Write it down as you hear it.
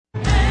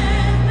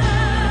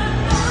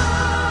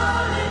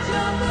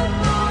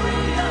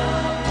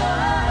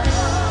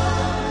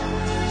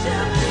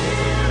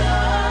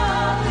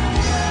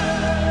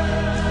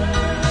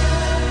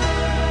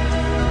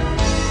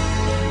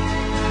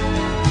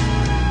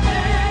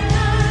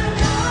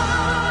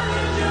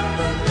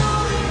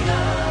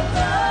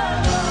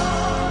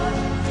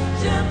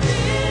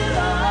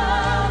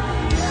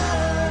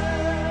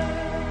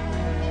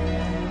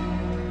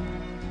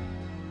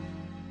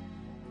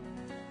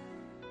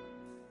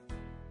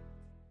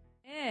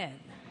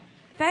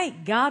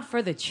thank God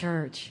for the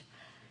church.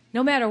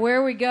 No matter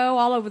where we go,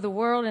 all over the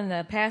world, in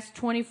the past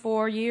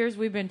 24 years,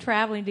 we've been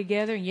traveling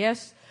together. And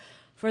yes,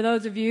 for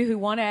those of you who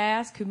want to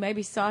ask, who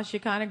maybe saw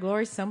Shekinah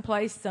Glory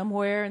someplace,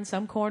 somewhere, in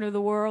some corner of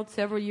the world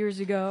several years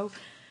ago,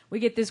 we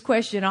get this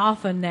question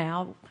often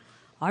now.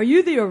 Are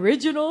you the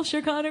original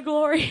Shekinah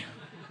Glory?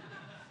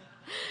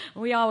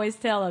 We always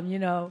tell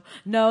them,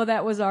 no,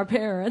 that was our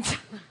parents.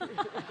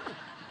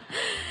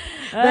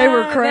 They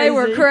were crazy. They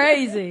were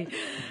crazy.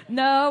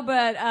 No,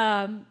 but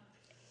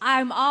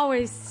I'm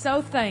always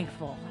so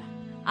thankful.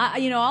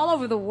 All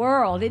over the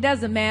world, it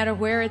doesn't matter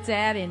where it's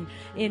at,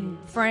 in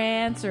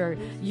France or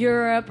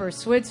Europe or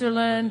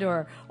Switzerland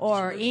or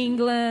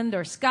England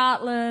or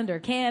Scotland or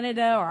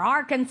Canada or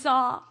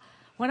Arkansas.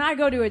 When I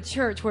go to a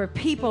church where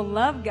people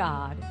love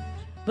God,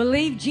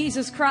 believe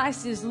Jesus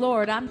Christ is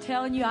Lord, I'm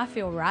telling you, I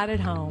feel right at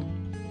home.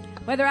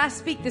 Whether I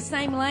speak the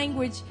same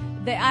language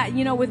that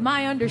with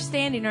my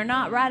understanding or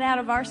not, right out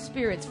of our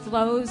spirits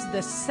flows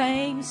the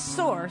same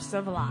source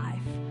of life.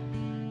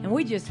 And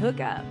we just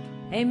hook up.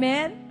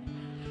 Amen?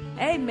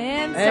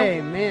 Amen.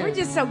 Amen. So we're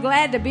just so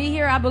glad to be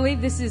here. I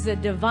believe this is a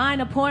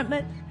divine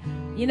appointment.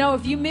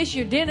 If you miss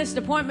your dentist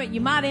appointment, you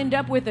might end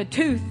up with a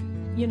tooth,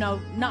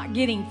 not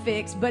getting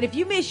fixed. But if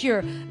you miss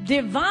your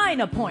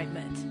divine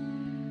appointment,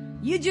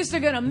 you just are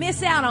going to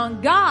miss out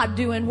on God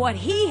doing what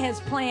He has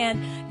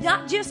planned,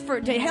 not just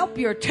to help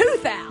your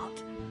tooth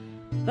out,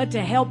 but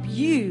to help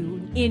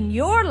you in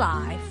your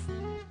life,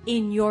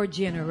 in your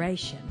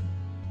generation.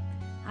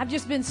 I've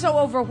just been so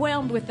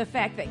overwhelmed with the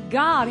fact that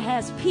God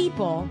has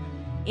people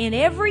in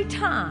every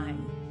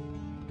time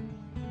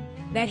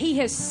that He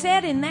has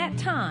set in that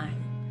time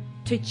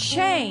to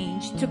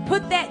change, to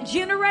put that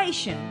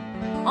generation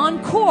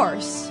on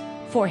course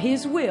for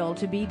His will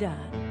to be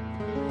done.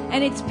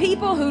 And it's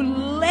people who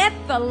let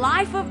the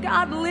life of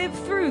God live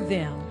through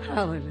them.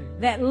 Hallelujah.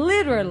 That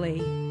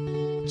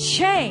literally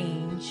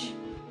change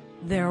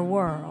their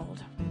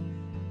world.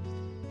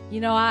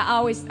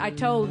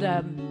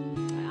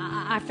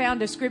 I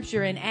found a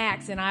scripture in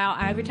Acts, and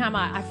every time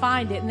I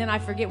find it, and then I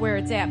forget where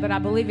it's at, but I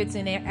believe it's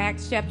in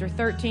Acts chapter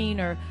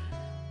 13 or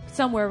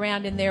somewhere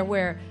around in there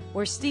where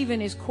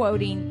Stephen is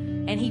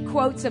quoting, and he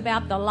quotes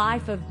about the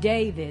life of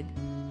David.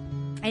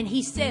 And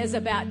he says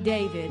about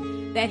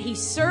David that he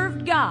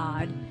served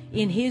God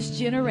in his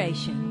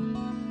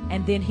generation,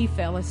 and then he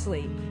fell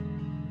asleep.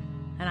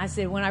 And I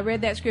said, when I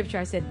read that scripture,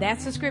 I said,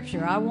 that's the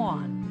scripture I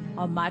want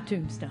on my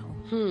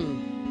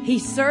tombstone. He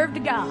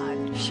served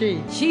God.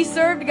 She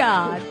served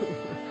God.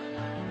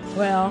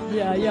 Well,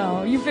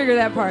 yeah, you figure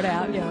that part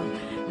out.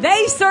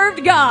 They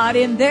served God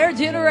in their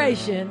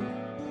generation,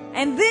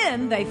 and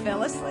then they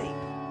fell asleep.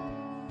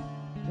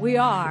 We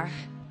are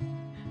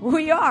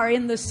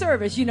in the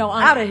service,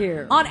 out of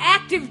here, on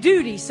active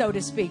duty, so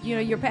to speak.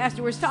 Your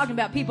pastor was talking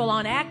about people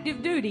on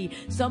active duty.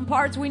 Some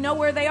parts we know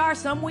where they are,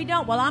 some we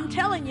don't. Well, I'm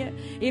telling you,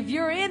 if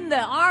you're in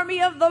the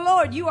army of the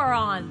Lord, you are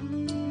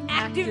on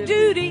active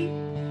duty.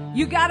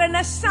 You got an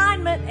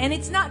assignment, and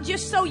it's not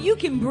just so you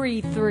can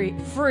breathe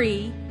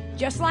free,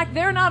 just like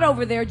they're not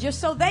over there just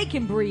so they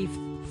can breathe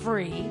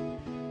free.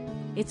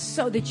 It's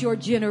so that your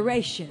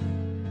generation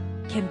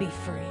can be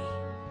free.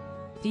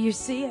 Do you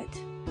see it?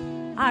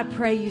 I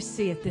pray you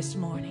see it this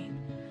morning.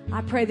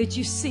 I pray that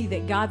you see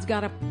that God's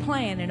got a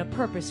plan and a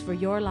purpose for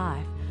your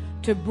life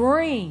to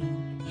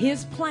bring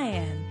His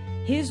plan,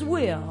 His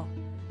will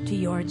to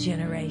your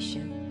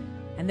generation.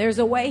 And there's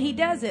a way He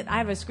does it. I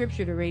have a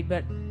scripture to read,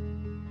 but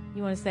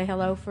you want to say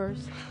hello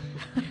first?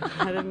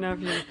 I didn't know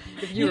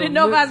if you didn't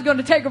know if I was going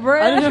to take a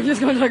breath. I didn't know if you was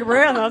going to take a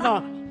breath. I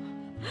thought.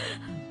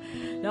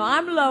 No,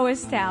 I'm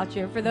Lois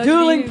Toucher. For those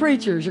Dueling of you,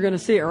 preachers, you're going to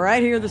see it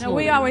right here this morning.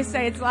 We always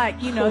say it's like,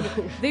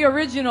 the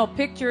original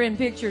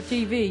picture-in-picture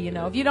TV.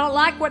 If you don't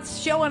like what's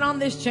showing on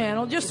this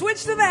channel, just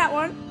switch to that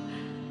one.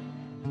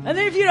 And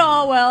then if you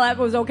don't, that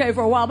was okay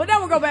for a while, but now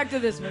we'll go back to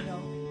this one.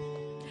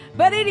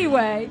 But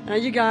anyway. Now,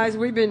 you guys,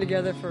 we've been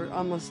together for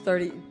almost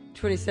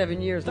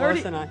 27 years,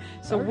 Lois and I.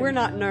 So 30. We're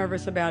not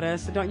nervous about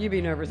us. So don't you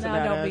be nervous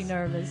about us. No, don't be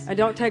nervous. And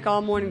don't take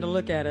all morning to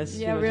look at us.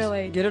 Yeah,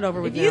 really. Just get it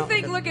over with. If you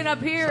think looking up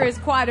here is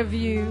quite a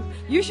view,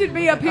 you should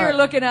be up here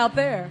looking out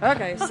there.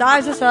 Okay,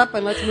 size us up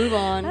and let's move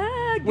on.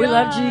 We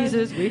love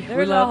Jesus.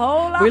 There's a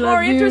whole lot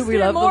more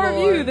interested in more of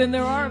you than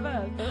there are of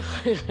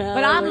us.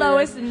 But I'm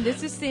Lois, and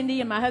this is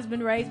Cindy, and my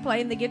husband Ray's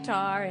playing the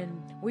guitar,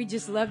 and we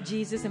just love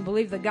Jesus and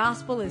believe the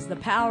gospel is the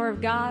power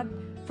of God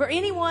for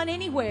anyone,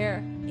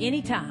 anywhere,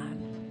 anytime.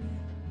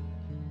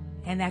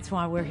 And that's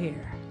why we're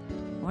here.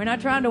 We're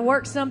not trying to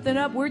work something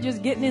up. We're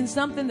just getting in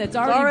something that's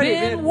already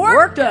been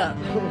worked up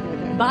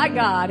by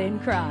God in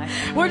Christ.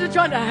 We're just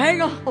trying to hang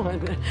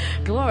on.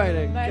 Glory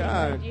to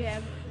God.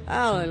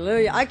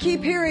 Hallelujah. I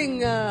keep hearing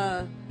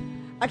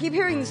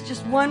this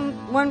just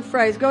one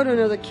phrase. Go to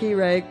another key,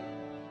 Ray.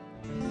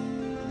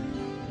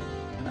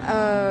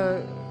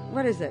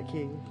 What is that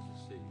key?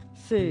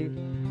 C.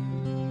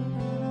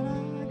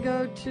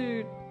 Go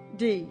to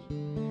D.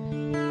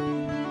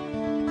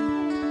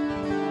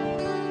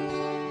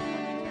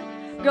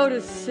 Go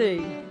to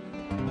C.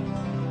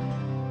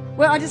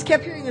 Well, I just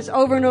kept hearing this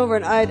over and over,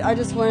 and I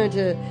just wanted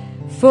to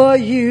for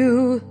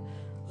you,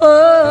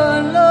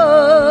 oh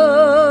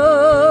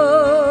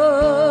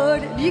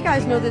Lord. Do you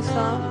guys know this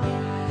song?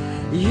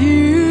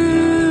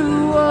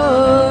 You,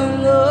 oh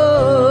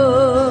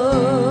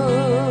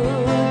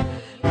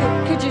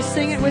Lord. Could you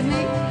sing it with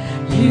me?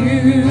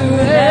 You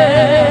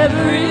have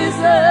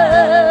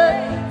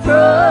risen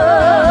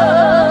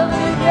from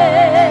the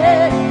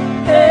dead,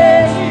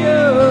 and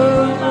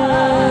you're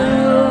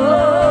my Lord.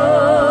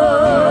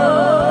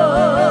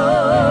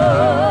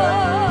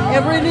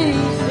 Every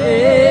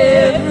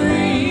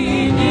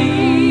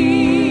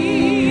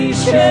knee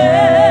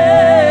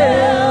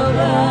shall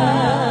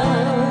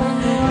bow,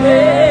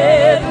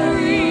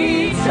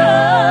 every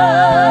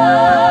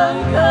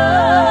tongue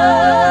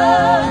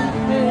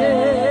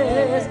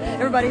confess.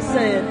 Everybody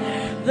say it.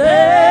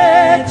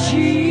 That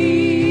Jesus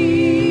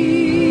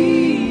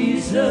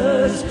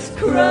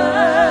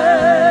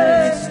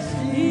Christ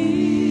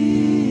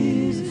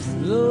is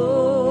Lord.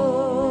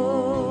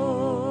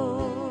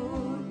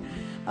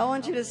 I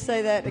want you to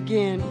say that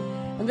again.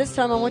 And this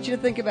time I want you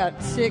to think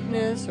about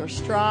sickness or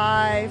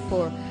strife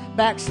or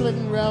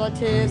backslidden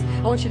relatives.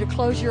 I want you to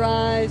close your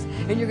eyes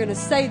and you're going to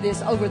say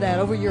this over that,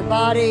 over your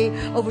body,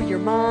 over your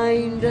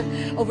mind,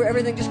 over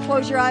everything. Just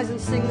close your eyes and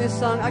sing this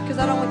song, because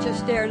I don't want you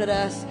staring at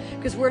us,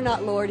 because we're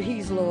not Lord,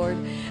 He's Lord.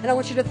 And I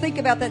want you to think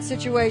about that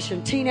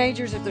situation.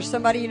 Teenagers, if there's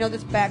somebody you know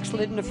that's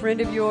backslidden, a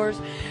friend of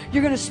yours,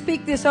 you're going to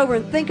speak this over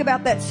and think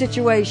about that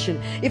situation.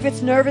 If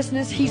it's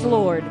nervousness, He's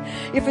Lord.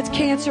 If it's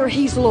cancer,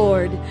 He's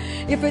Lord.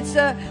 If it's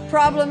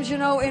problems, you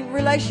know, in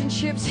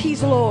relationships,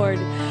 He's Lord.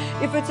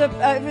 If it's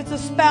a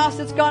spouse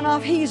that's gone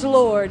off, He's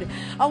Lord.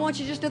 I want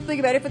you just to think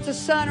about it. If it's a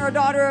son or a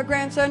daughter or a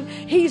grandson,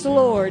 He's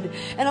Lord.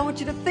 And I want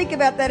you to think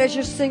about that as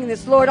you're singing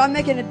this. Lord, I'm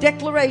making a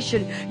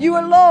declaration. You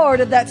are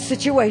Lord of that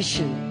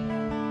situation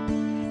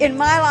in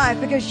my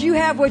life, because you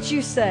have what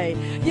you say.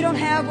 You don't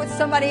have what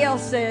somebody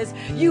else says.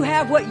 You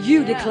have what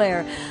you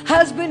declare.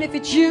 Husband, if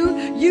it's you,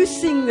 you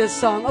sing this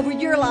song over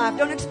your life.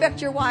 Don't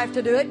expect your wife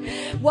to do it.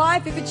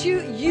 Wife, if it's you,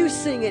 you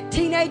sing it.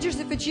 Teenagers,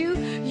 if it's you,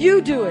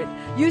 you do it.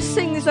 You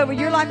sing this over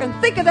your life and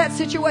think of that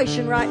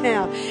situation right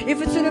now.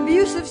 If it's an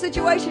abusive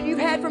situation you've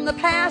had from the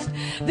past,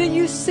 then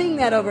you sing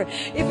that over.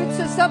 If it's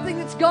something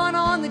that's gone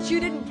on that you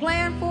didn't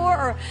plan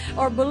for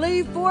or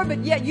believe for,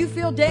 but yet you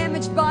feel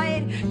damaged by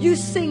it, you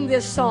sing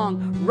this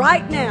song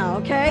right now,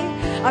 okay?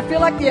 I feel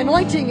like the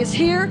anointing is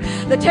here.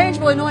 The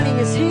tangible anointing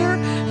is here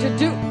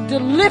to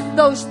lift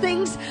those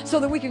things so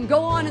that we can go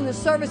on in the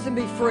service and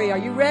be free. Are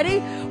you ready?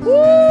 Woo!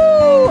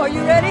 Are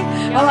you ready?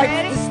 All right,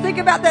 let's think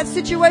about that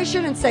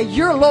situation and say,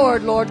 you're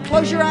Lord, Lord.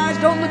 Close your eyes.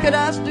 Don't look at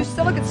us.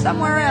 Look at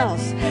somewhere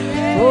else.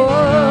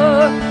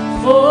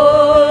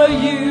 For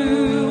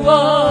you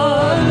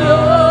are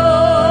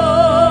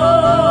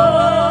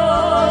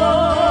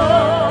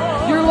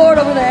Lord. You're Lord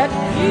over that.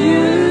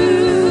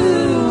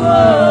 You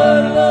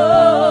are Lord.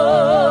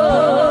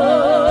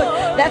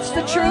 That's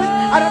the truth.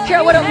 I don't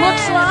care what it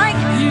looks like.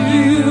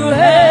 You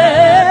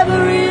have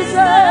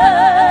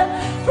risen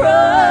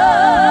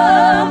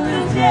from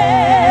the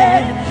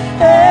dead,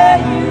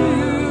 and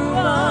you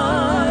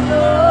are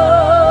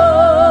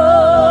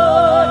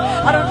Lord.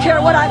 I don't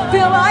care what I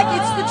feel like.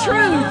 It's the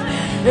truth.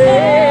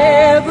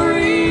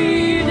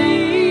 Every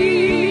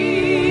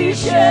knee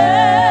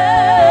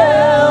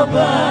shall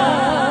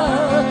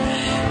bow,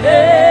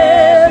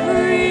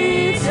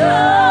 every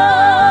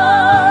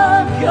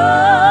tongue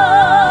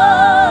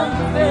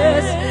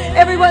confess.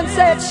 Everyone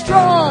say it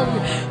strong.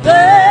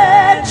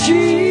 That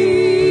Jesus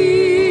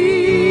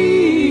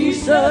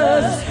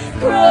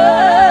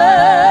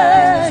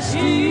Christ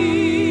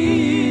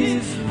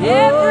is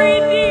every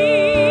knee.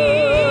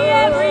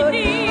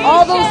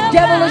 All those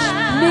devilish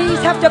knees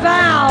have to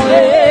bow.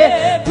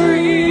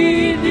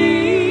 Every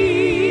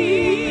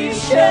knee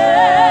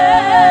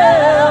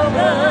shall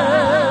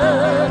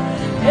bow,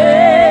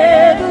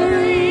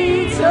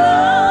 every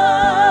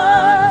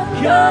tongue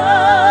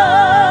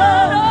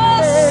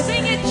confess.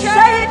 Sing it, church.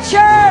 Say it,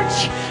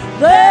 church.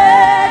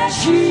 That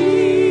Jesus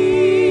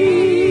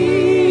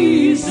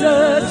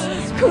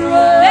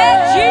Christ. That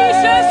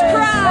Jesus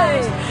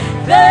Christ.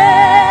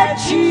 That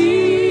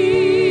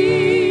Jesus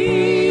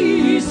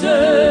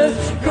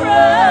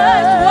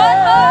Christ. One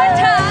more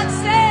time,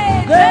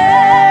 say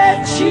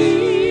that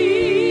Jesus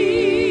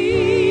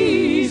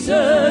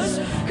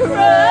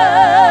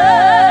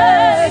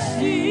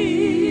Christ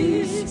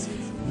is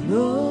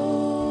Lord.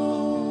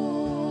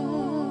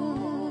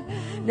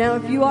 Now,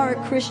 if you are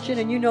a Christian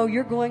and you know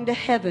you're going to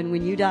heaven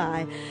when you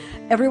die,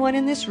 everyone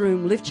in this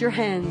room, lift your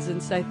hands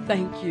and say,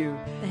 thank you.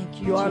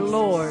 Thank you, You are Jesus.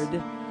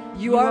 Lord.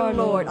 You are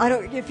Lord. I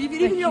don't. If you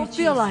even don't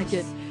feel like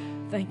it,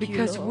 thank you,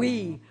 because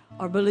we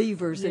are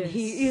believers, yes, and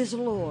He is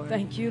Lord.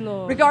 Thank you,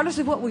 Lord. Regardless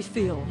of what we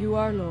feel, you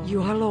are Lord.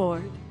 You are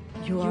Lord.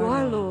 You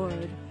are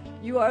Lord.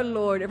 You are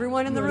Lord.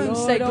 Everyone in the room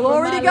say,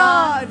 glory to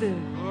God.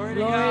 Glory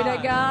to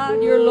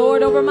God. You're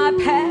Lord over my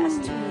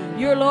past.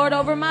 You're Lord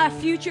over my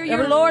future.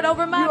 You're Lord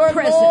over my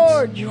present.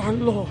 Lord. You are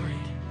Lord.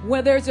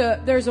 Well,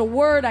 there's a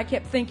word I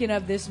kept thinking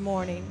of this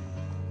morning.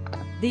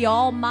 The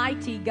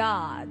Almighty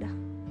God.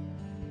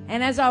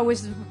 And as I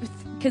was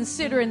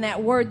considering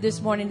that word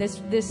this morning,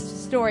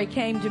 this story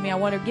came to me. I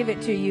want to give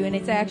it to you, and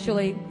it's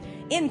actually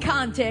in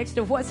context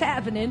of what's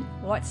happening,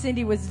 what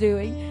Cindy was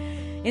doing.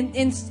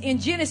 In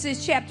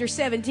Genesis chapter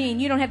 17,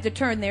 you don't have to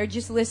turn there,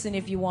 just listen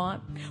if you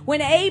want.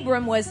 When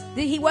Abram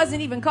he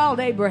wasn't even called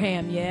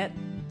Abraham yet.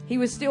 He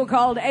was still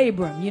called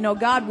Abram. You know,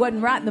 God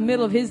wasn't right in the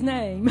middle of his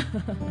name.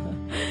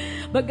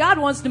 But God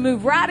wants to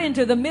move right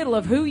into the middle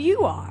of who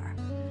you are.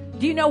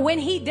 Do you know when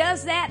he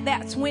does that,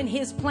 that's when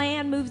his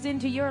plan moves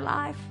into your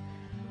life?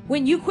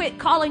 When you quit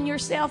calling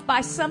yourself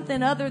by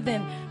something other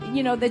than,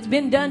 that's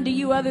been done to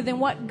you other than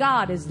what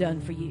God has done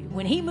for you.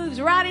 When he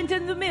moves right into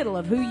the middle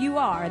of who you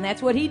are, and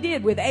that's what he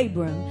did with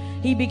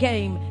Abram. He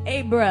became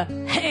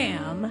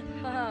Abraham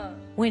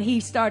when he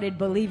started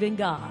believing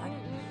God.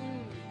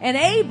 And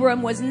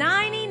Abram was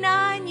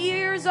 99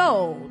 years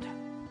old.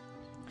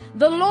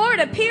 The Lord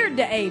appeared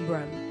to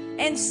Abram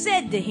and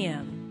said to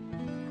him,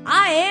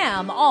 I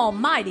am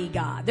Almighty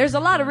God. There's a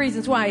lot of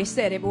reasons why he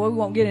said it, but we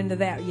won't get into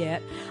that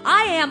yet.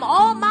 I am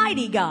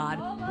Almighty God.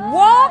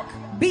 Walk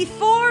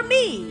before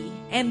me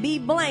and be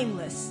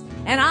blameless,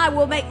 and I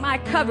will make my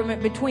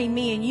covenant between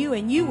me and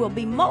you will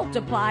be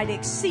multiplied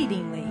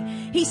exceedingly.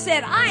 He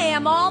said, I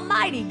am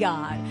Almighty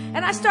God.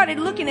 And I started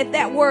looking at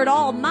that word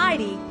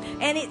Almighty,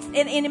 and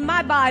in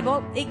my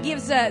Bible, it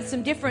gives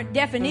some different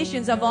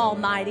definitions of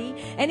Almighty.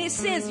 And it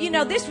says,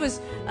 this was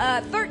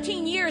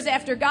 13 years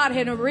after God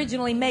had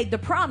originally made the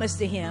promise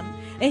to him.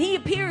 And he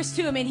appears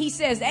to him and he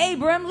says,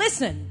 Abram,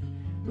 listen,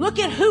 look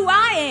at who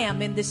I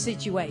am in this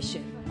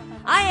situation.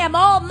 I am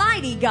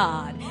Almighty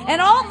God.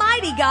 And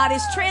Almighty God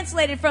is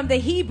translated from the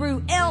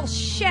Hebrew El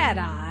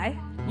Shaddai.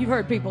 You've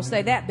heard people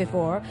say that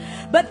before.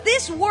 But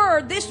this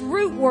word, this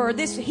root word,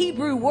 this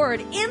Hebrew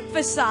word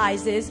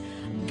emphasizes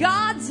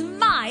God's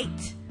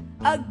might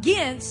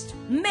against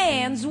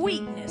man's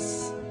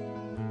weakness.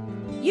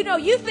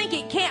 You think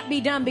it can't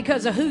be done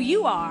because of who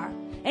you are.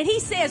 And he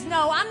says,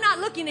 no, I'm not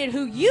looking at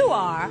who you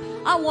are.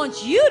 I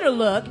want you to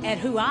look at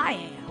who I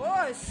am.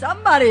 Boy,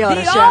 somebody ought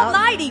to shout. The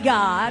Almighty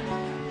God.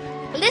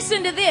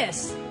 Listen to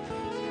this.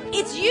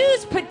 It's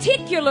used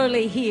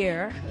particularly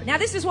here. Now,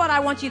 this is what I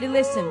want you to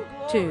listen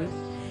to.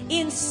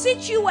 In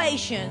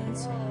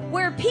situations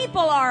where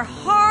people are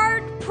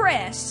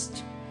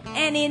hard-pressed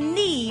and in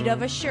need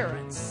of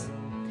assurance.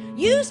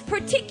 Used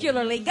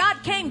particularly,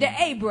 God came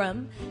to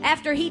Abram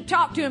after he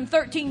talked to him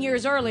 13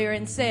 years earlier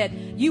and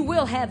said, you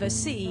will have a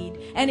seed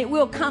and it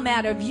will come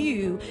out of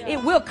you.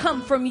 It will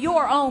come from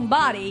your own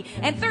body.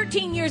 And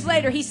 13 years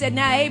later, he said,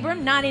 now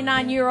Abram,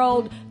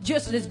 99-year-old,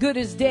 just as good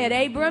as dead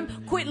Abram,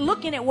 quit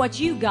looking at what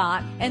you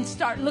got and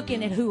start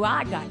looking at who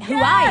I got, who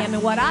I am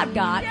and what I've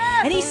got.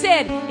 And he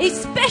said,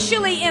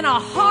 especially in a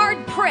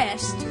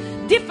hard-pressed,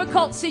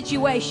 difficult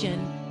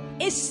situation,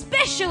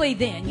 especially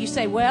then, you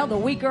say, well, the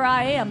weaker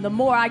I am, the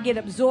more I get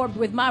absorbed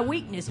with my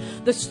weakness.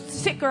 The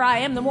sicker I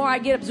am, the more I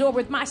get absorbed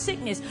with my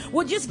sickness.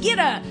 Well, just get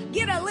a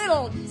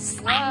little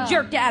slack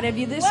jerked out of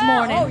you this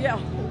morning. Oh,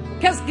 yeah.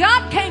 Because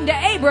God came to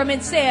Abram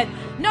and said,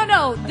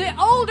 no, the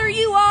older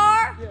you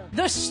are,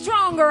 the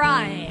stronger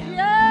I am.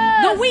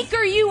 Yes. The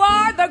weaker you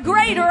are, the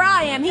greater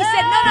I am. He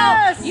said,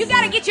 no, you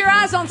got to get your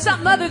eyes on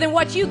something other than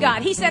what you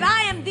got. He said,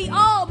 I am the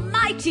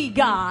Almighty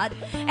God.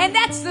 And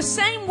that's the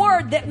same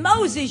word that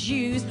Moses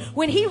used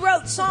when he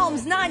wrote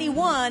Psalms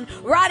 91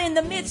 right in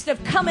the midst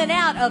of coming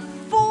out of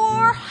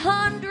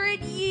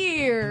 400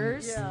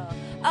 years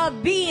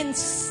of being in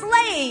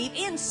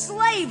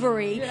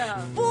slavery.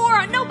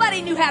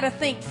 Nobody knew how to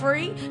think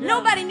free.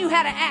 Nobody knew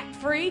how to act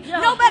free.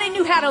 Nobody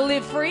knew how to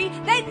live free.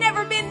 They'd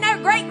never been, their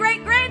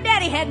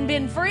great-great-granddaddy hadn't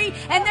been free,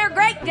 and their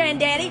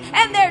great-granddaddy,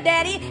 and their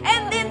daddy,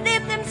 and then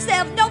them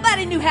themselves.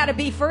 Nobody knew how to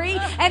be free.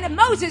 And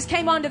Moses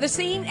came onto the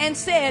scene and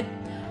said,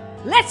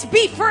 let's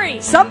be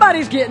free.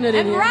 Somebody's getting it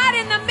in here. And right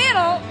in the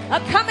middle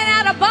of coming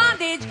out of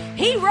bondage,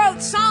 he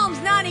wrote Psalms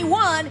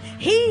 91.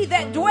 He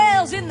that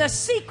dwells in the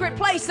secret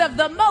place of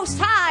the Most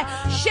High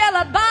shall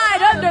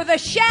abide under the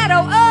shadow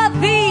of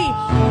the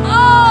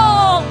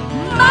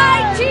Almighty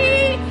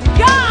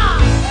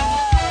God.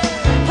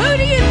 Who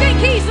do you think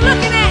he's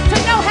looking at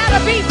to know how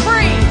to be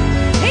free?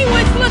 He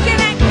was looking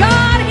at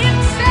God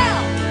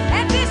himself.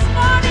 And this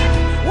morning,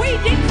 we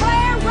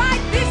declare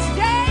right this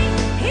day,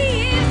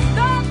 he is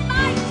the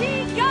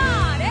mighty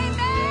God.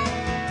 Amen?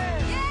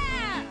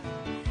 Yeah.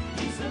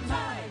 He's the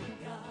mighty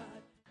God.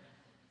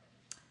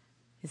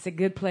 It's a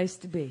good place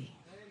to be.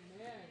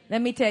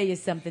 Let me tell you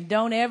something.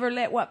 Don't ever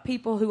let what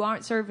people who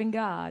aren't serving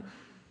God,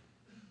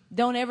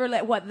 don't ever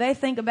let what they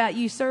think about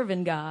you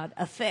serving God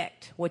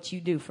affect what you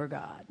do for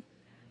God.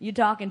 You're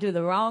talking to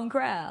the wrong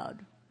crowd.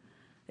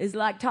 It's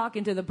like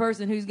talking to the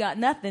person who's got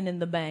nothing in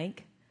the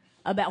bank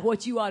about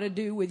what you ought to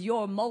do with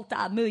your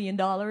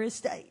multi-million-dollar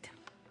estate.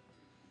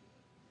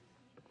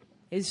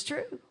 It's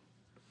true.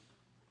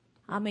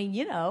 I mean,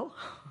 get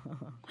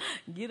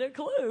a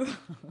clue.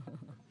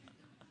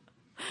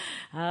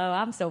 Oh,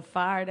 I'm so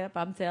fired up,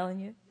 I'm telling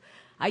you.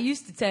 I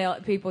used to tell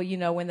people,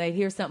 when they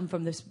hear something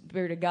from the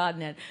Spirit of God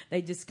and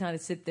they just kind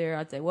of sit there,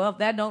 I'd say, well, if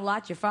that don't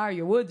light your fire,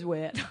 your wood's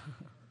wet.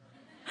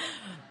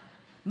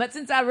 But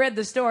since I read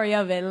the story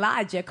of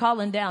Elijah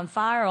calling down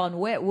fire on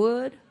wet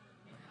wood,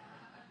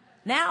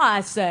 now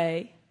I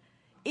say,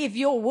 if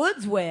your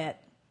wood's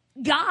wet,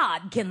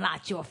 God can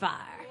light your fire.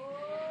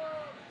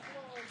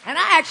 And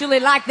I actually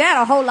like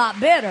that a whole lot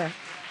better.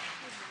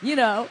 You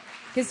know,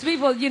 because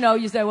people, you know,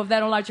 you say, well, if they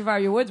don't light your fire,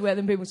 your wood's wet.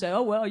 Then people say,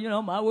 oh, well, you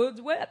know, my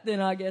wood's wet.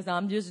 Then I guess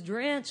I'm just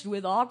drenched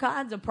with all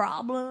kinds of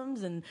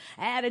problems and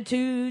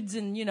attitudes.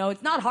 And, you know,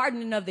 it's not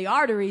hardening of the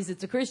arteries.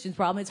 It's a Christian's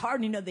problem. It's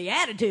hardening of the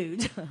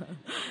attitudes.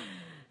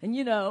 And,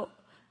 you know,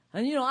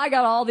 I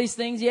got all these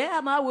things.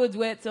 Yeah, my wood's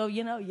wet. So,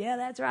 you know, yeah,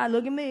 that's right.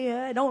 Look at me.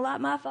 I don't light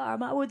my fire.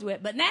 My wood's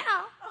wet. But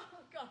now,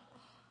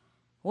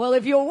 well,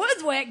 if your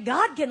wood's wet,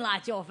 God can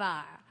light your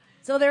fire.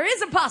 So there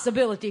is a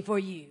possibility for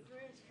you.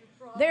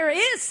 There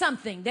is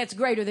something that's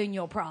greater than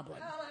your problem.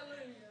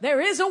 There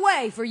is a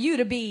way for you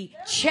to be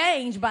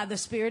changed by the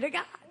Spirit of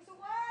God.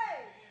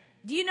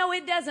 Do you know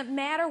it doesn't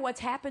matter what's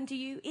happened to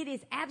you? It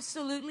is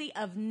absolutely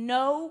of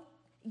no...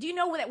 Do you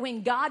know that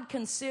when God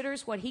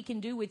considers what he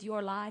can do with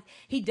your life,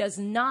 he does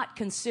not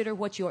consider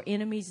what your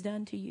enemy's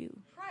done to you?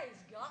 Praise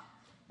God.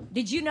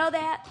 Did you know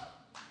that?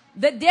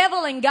 The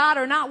devil and God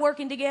are not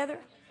working together.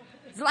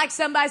 It's like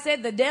somebody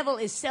said, the devil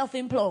is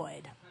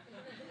self-employed.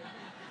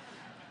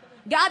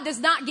 God does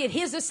not get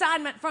his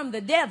assignment from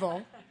the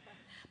devil,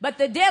 but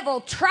the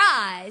devil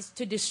tries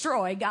to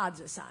destroy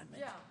God's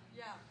assignment.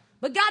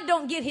 But God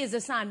don't get his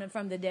assignment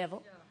from the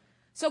devil.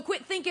 So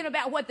quit thinking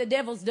about what the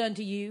devil's done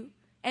to you.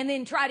 And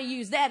then try to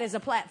use that as a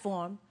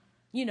platform.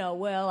 You know,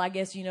 well, I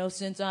guess, you know,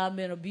 since I've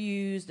been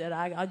abused that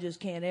I just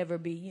can't ever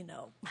be, you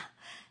know,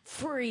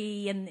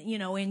 free and, you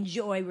know,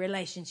 enjoy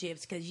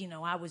relationships because, you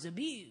know, I was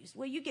abused.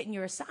 Well, you're getting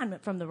your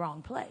assignment from the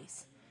wrong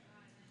place.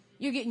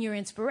 You're getting your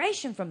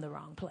inspiration from the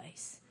wrong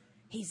place.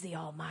 He's the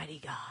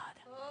Almighty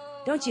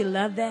God. Don't you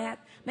love that?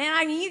 Man,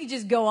 I mean, you can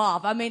just go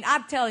off. I mean,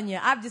 I'm telling you,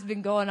 I've just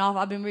been going off.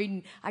 I've been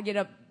reading. I get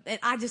up and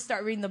I just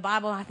start reading the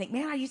Bible. And I think,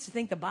 man, I used to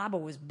think the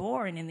Bible was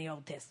boring in the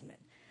Old Testament.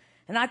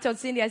 And I told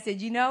Cindy, I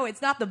said, you know,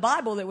 it's not the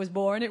Bible that was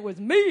born, it was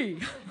me.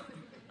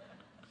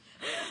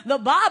 The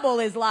Bible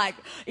is like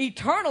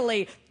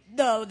eternally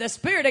the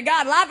Spirit of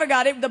God, life of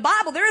God. The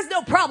Bible, there is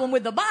no problem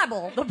with the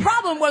Bible. The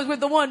problem was with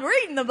the one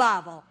reading the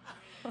Bible.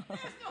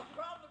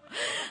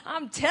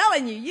 I'm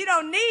telling you, you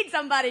don't need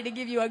somebody to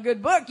give you a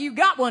good book. You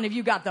got one if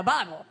you got the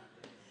Bible.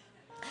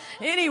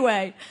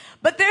 Anyway,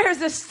 but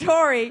there's a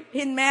story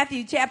in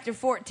Matthew chapter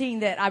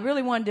 14 that I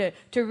really wanted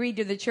to read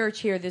to the church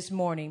here this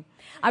morning.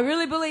 I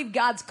really believe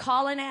God's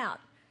calling out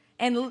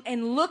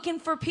and looking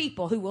for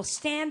people who will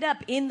stand up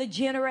in the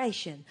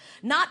generation,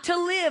 not to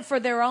live for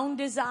their own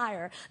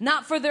desire,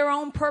 not for their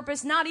own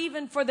purpose, not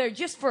even for their,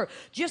 just for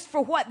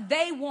what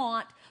they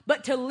want,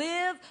 but to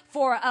live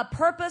for a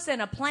purpose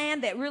and a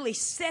plan that really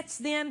sets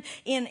them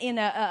in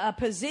a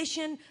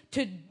position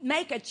to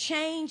make a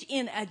change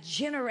in a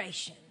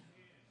generation.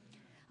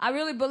 I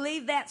really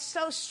believe that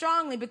so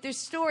strongly, but this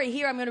story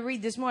here I'm going to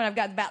read this morning. I've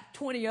got about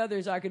 20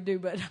 others I could do,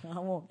 but I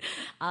won't.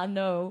 I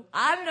know.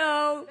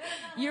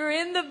 You're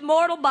in the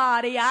mortal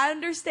body. I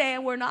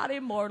understand we're not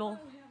immortal.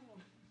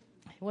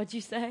 What'd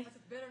you say?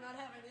 Better not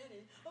have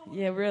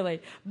any. Yeah,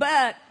 really.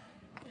 But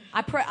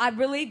I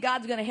believe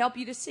God's going to help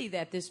you to see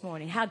that this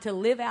morning, how to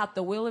live out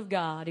the will of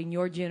God in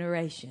your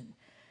generation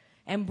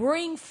and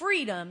bring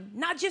freedom,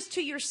 not just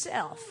to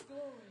yourself,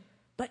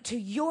 but to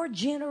your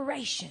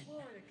generation.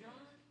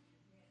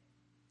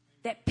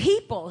 That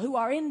people who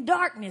are in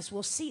darkness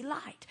will see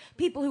light.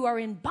 People who are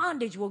in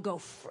bondage will go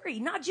free.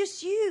 Not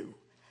just you.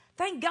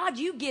 Thank God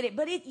you get it.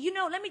 But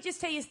let me just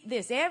tell you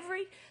this.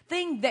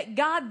 Everything that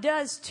God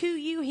does to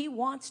you, he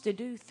wants to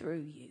do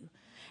through you.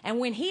 And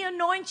when he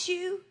anoints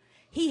you,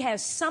 he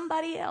has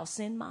somebody else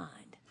in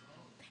mind.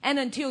 And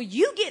until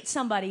you get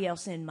somebody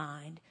else in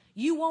mind,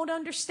 you won't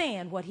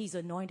understand what he's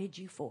anointed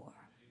you for.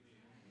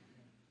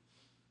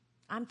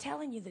 I'm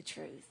telling you the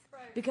truth.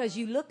 Because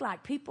you look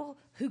like people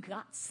who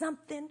got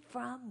something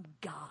from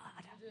God.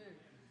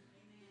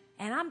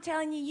 And I'm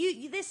telling you,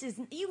 you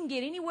can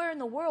get anywhere in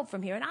the world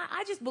from here. And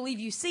I just believe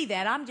you see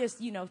that. I'm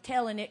just,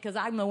 telling it because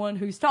I'm the one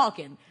who's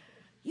talking.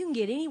 You can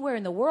get anywhere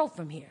in the world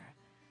from here.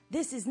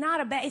 It's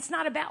not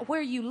about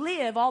where you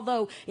live,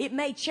 although it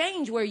may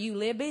change where you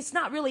live, but it's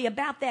not really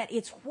about that.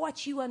 It's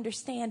what you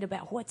understand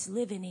about what's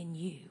living in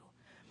you.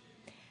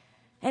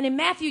 And in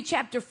Matthew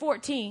chapter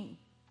 14,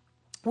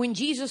 when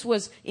Jesus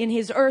was in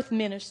his earth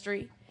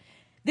ministry,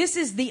 this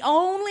is the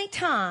only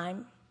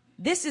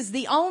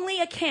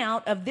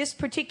account of this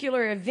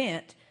particular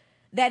event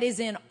that is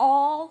in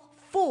all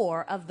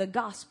 4 of the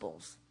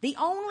Gospels. The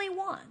only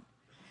one.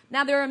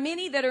 Now, there are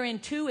many that are in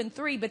 2 and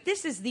 3, but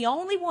this is the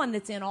only one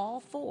that's in all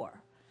 4.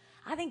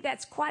 I think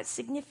that's quite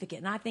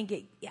significant. And I think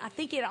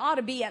it ought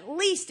to be at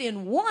least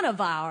in one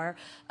of our,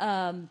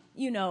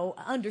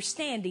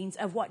 understandings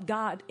of what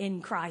God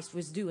in Christ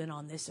was doing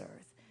on this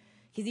earth.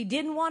 Because he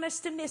didn't want us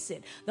to miss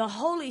it. The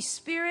Holy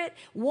Spirit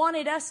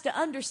wanted us to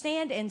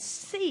understand and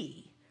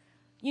see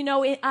You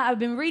know, I've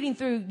been reading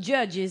through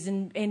Judges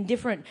and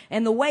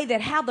the way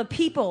that how the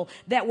people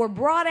that were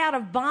brought out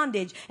of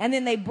bondage, and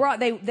then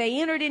they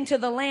entered into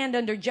the land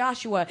under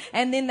Joshua,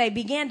 and then they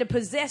began to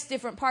possess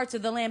different parts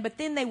of the land, but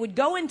then they would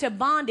go into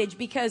bondage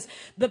because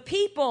the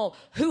people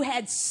who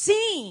had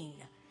seen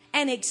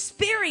and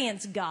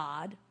experienced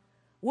God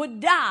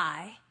would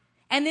die,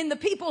 and then the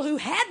people who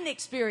hadn't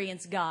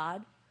experienced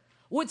God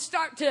would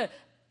start to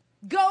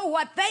go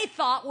what they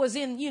thought was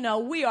in,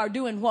 we are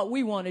doing what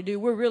we want to do.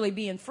 We're really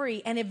being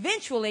free. And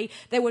eventually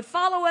they would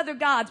follow other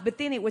gods, but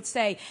then it would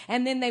say,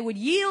 and then they would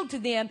yield to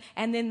them,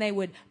 and then they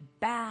would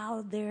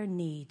bow their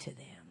knee to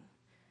them.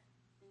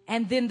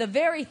 And then the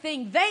very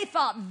thing they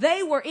thought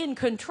they were in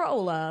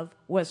control of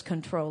was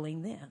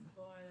controlling them.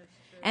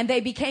 And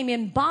they became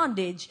in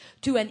bondage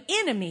to an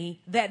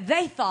enemy that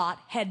they thought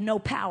had no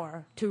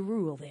power to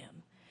rule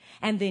them.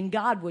 And then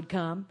God would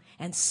come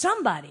and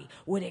somebody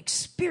would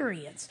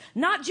experience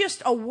not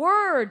just a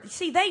word.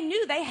 See, they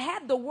knew they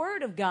had the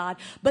word of God,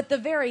 but the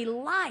very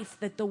life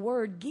that the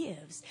word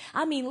gives.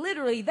 I mean,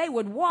 literally, they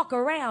would walk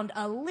around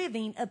a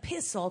living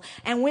epistle.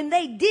 And when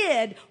they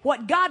did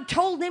what God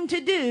told them to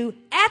do,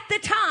 at the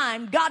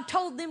time God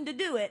told them to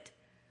do it,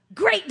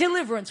 great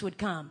deliverance would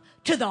come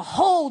to the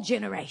whole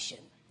generation.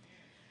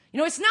 You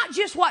know, it's not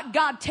just what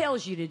God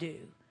tells you to do.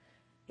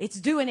 It's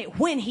doing it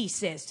when he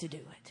says to do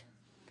it.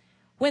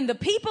 When the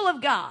people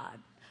of God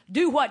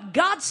do what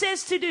God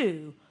says to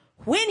do,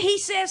 when he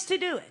says to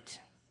do it,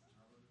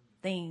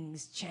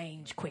 things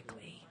change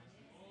quickly.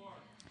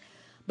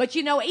 But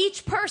you know,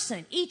 each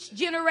person, each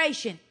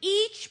generation,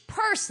 each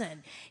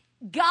person,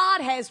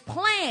 God has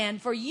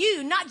planned for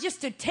you not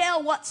just to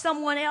tell what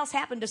someone else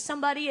happened to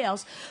somebody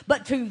else,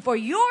 but for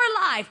your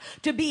life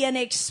to be an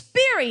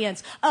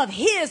experience of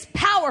his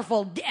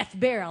powerful death,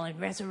 burial, and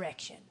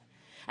resurrection.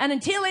 And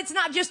until it's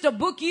not just a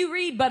book you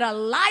read, but a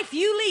life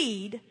you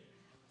lead,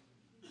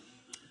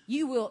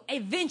 you will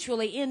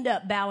eventually end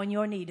up bowing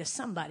your knee to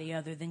somebody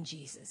other than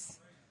Jesus.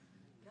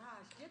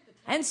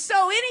 And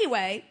so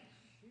anyway,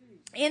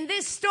 in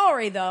this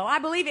story, though, I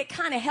believe it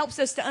kind of helps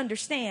us to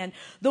understand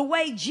the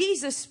way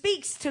Jesus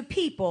speaks to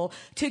people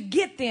to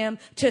get them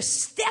to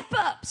step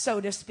up, so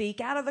to speak,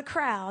 out of the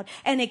crowd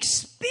and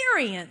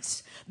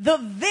experience the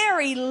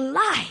very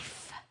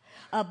life,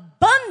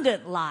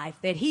 abundant life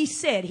that he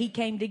said he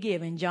came to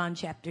give in John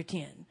chapter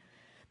 10.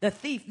 The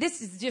thief,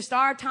 this is just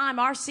our time,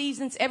 our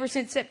seasons, ever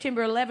since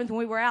September 11th when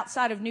we were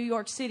outside of New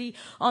York City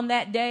on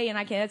that day,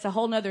 and that's a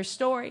whole nother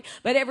story.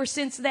 But ever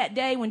since that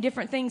day when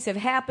different things have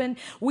happened,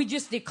 we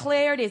just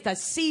declared it's a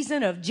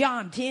season of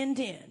John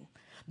 10:10.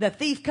 The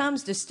thief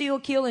comes to steal,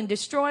 kill, and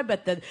destroy,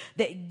 but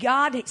that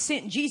God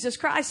sent Jesus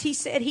Christ. He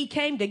said he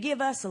came to give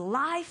us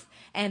life,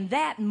 and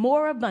that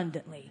more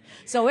abundantly.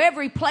 So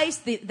every place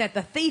that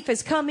the thief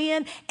has come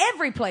in,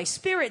 every place,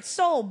 spirit,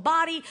 soul,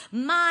 body,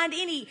 mind,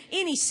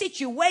 any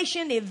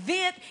situation,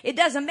 event, it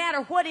doesn't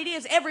matter what it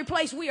is, every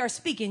place we are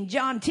speaking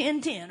John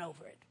 10:10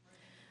 over it.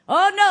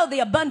 Oh no,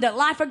 the abundant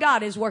life of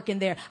God is working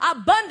there.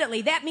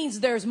 Abundantly, that means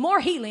there's more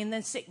healing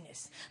than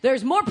sickness.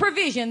 There's more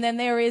provision than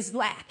there is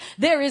lack.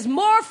 There is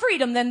more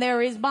freedom than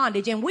there is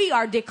bondage. And we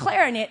are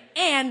declaring it,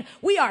 and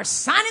we are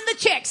signing the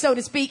check, so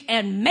to speak,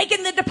 and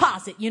making the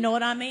deposit. You know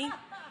what I mean?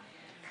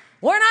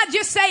 We're not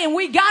just saying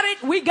we got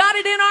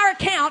it in our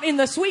account in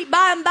the sweet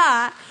by and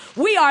by.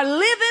 We are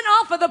living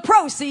off of the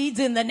proceeds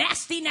in the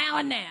nasty now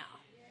and now.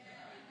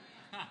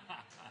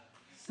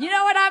 You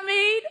know what I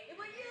mean?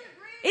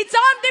 It's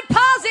on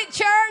deposit,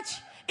 church.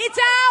 It's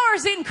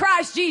ours in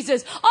Christ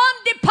Jesus. On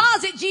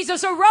deposit,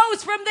 Jesus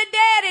arose from the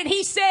dead, and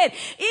he said,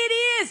 it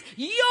is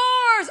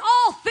yours.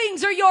 All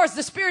things are yours.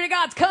 The Spirit of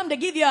God's come to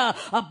give you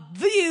a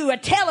view, a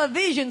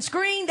television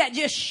screen that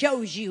just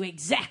shows you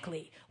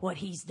exactly what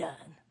he's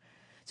done.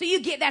 So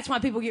that's why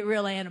people get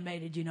real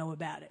animated,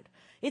 about it.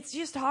 It's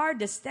just hard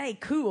to stay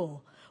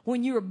cool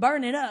when you're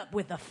burning up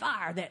with a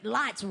fire that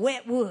lights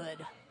wet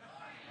wood.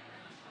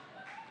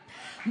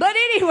 But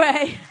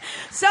anyway,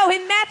 so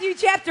in Matthew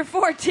chapter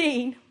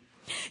 14,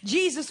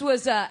 Jesus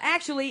was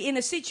actually in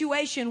a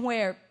situation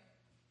where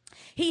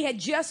he had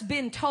just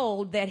been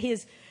told that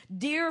his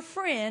dear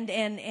friend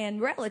and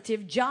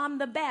relative, John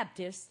the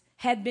Baptist,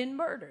 had been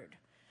murdered.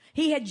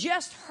 He had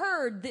just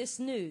heard this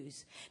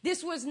news.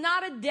 This was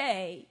not a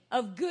day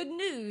of good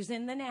news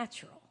in the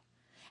natural.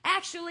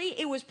 Actually,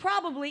 it was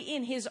probably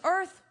in his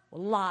earth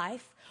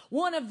life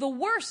one of the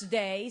worst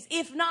days,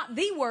 if not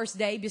the worst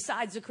day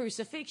besides the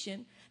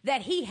crucifixion,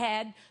 that he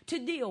had to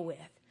deal with.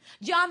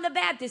 John the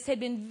Baptist had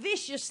been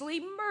viciously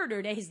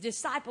murdered. His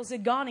disciples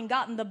had gone and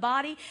gotten the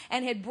body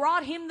and had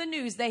brought him the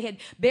news. They had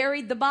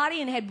buried the body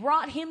and had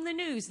brought him the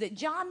news that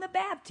John the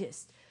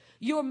Baptist,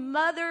 your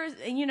mother,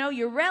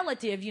 your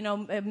relative,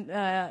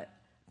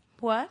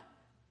 what?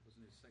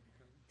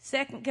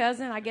 Second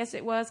cousin, I guess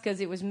it was, because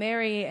it was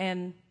Mary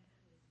and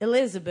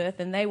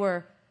Elizabeth, and they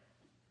were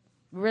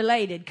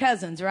related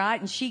cousins, right?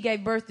 And she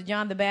gave birth to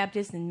John the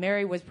Baptist, and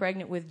Mary was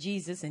pregnant with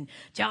Jesus, and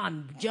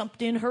John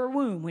jumped in her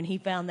womb when he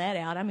found that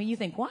out. I mean, you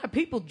think, why are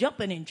people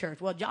jumping in church?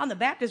 Well, John the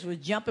Baptist was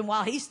jumping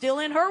while he's still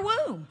in her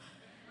womb.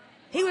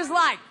 He was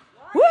like,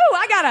 Woo,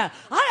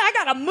 I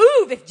gotta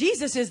move. If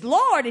Jesus is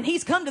Lord and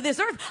he's come to this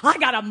earth, I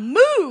gotta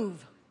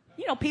move.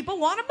 You know, people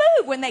want to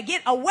move when they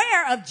get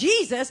aware of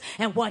Jesus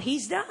and what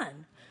he's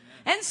done.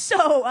 And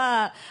so,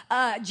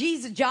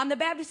 John the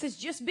Baptist has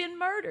just been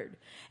murdered.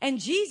 And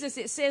Jesus,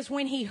 it says,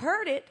 when he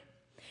heard it,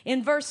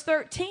 in verse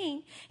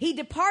 13, he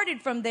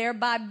departed from there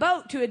by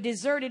boat to a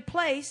deserted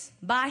place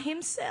by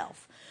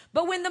himself.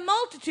 But when the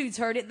multitudes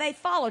heard it, they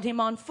followed him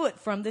on foot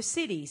from the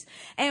cities.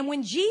 And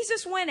when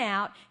Jesus went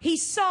out, he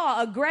saw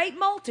a great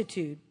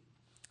multitude,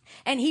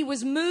 and he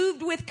was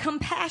moved with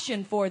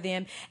compassion for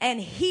them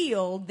and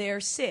healed their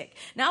sick.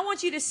 Now, I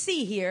want you to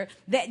see here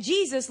that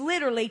Jesus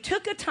literally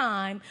took a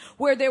time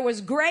where there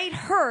was great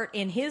hurt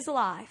in his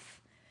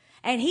life,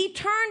 and he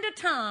turned a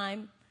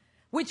time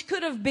which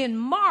could have been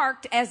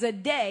marked as a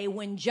day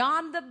when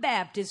John the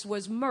Baptist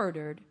was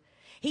murdered.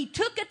 He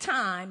took a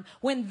time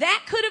when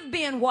that could have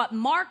been what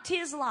marked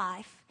his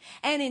life,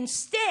 and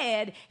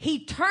instead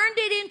he turned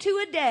it into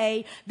a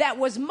day that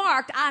was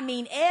marked. I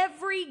mean,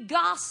 every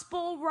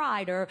gospel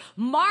writer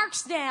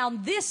marks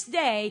down this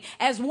day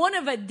as one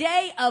of a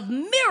day of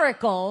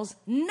miracles,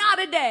 not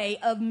a day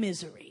of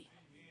misery.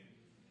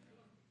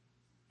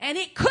 And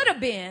it could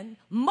have been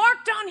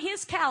marked on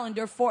his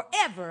calendar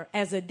forever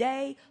as a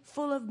day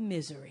full of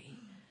misery.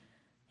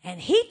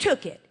 And he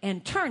took it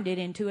and turned it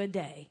into a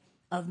day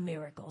of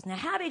miracles. Now,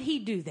 how did he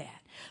do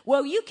that?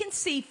 Well, you can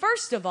see,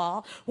 first of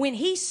all, when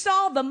he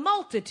saw the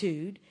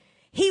multitude,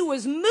 he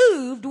was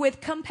moved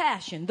with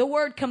compassion. The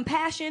word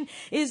compassion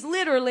is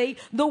literally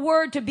the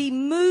word to be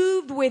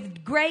moved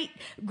with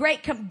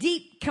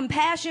deep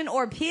compassion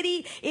or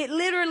pity. It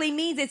literally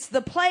means it's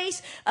the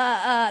place,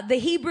 the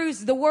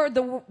Hebrews, the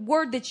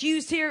word that's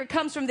used here, it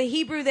comes from the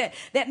Hebrew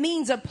that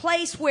means a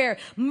place where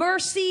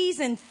mercies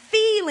and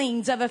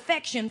feelings of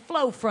affection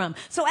flow from.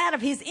 So out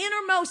of his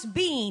innermost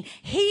being,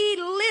 he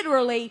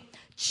literally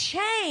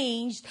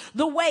changed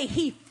the way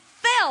he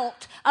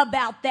felt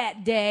about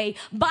that day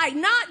by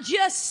not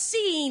just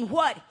seeing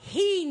what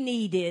he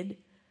needed,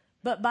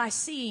 but by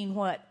seeing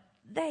what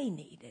they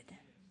needed.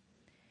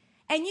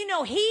 And you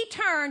know, he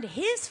turned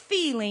his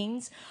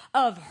feelings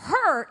of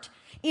hurt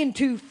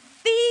into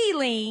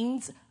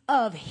feelings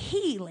of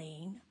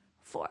healing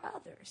for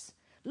others.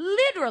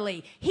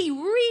 Literally, he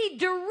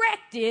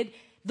redirected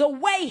the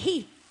way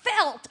he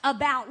felt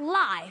about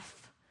life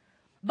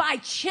by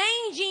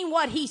changing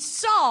what he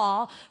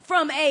saw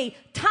from a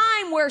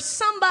time where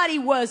somebody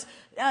was,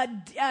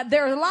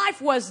 their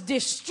life was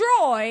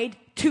destroyed,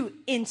 to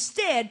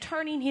instead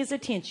turning his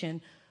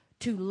attention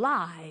to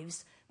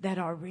lives that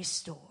are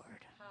restored.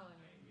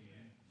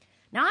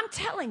 Now, I'm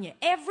telling you,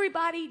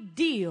 everybody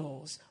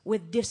deals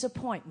with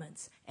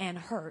disappointments and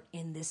hurt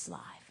in this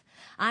life.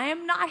 I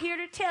am not here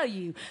to tell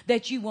you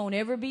that you won't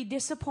ever be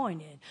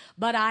disappointed,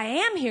 but I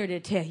am here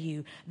to tell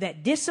you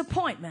that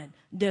disappointment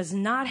does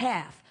not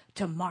have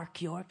to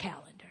mark your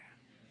calendar.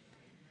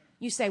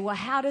 You say, well,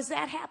 how does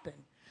that happen?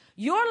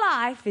 Your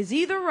life is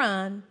either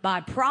run by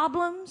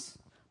problems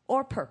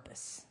or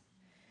purpose.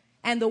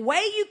 And the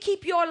way you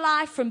keep your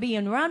life from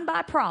being run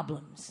by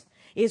problems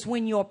is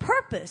when your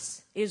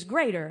purpose is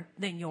greater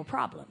than your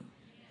problem.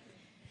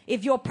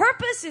 If your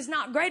purpose is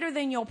not greater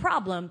than your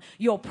problem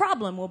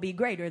will be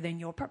greater than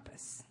your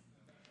purpose.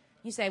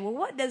 You say, well,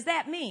 what does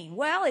that mean?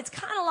 Well, it's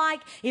kind of like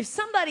if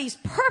somebody's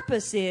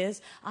purpose is,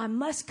 I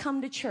must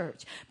come to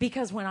church,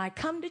 because when I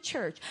come to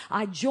church,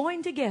 I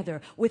join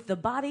together with the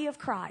body of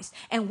Christ.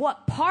 And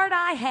what part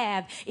I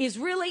have is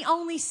really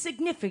only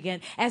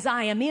significant as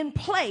I am in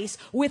place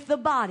with the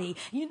body.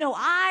 You know,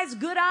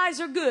 good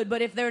eyes are good,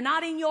 but if they're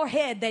not in your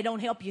head, they don't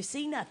help you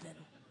see nothing.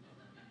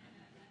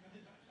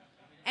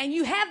 And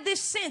you have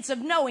this sense of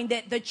knowing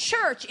that the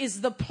church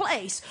is the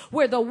place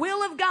where the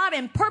will of God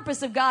and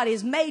purpose of God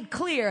is made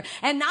clear.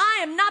 And I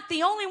am not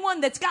the only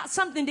one that's got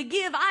something to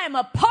give. I am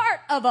a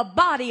part of a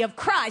body of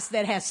Christ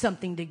that has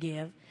something to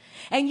give.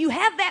 And you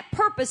have that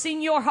purpose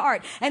in your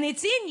heart, and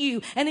it's in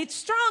you, and it's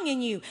strong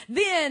in you.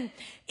 Then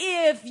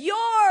if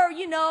your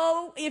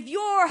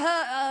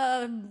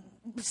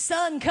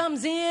son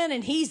comes in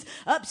and he's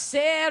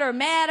upset or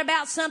mad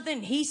about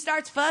something, he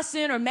starts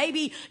fussing, or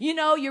maybe,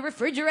 your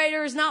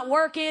refrigerator is not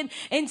working,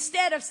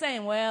 instead of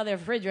saying, well, the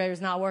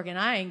refrigerator's not working,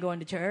 I ain't going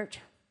to church.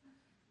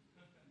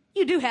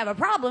 You do have a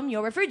problem,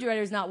 your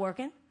refrigerator's not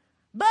working.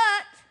 But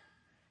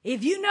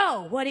if you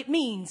know what it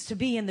means to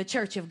be in the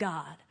church of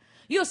God,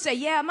 you'll say,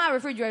 yeah, my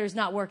refrigerator's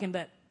not working,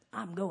 but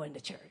I'm going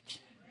to church.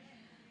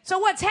 So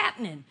what's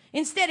happening?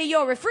 Instead of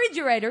your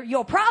refrigerator,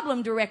 your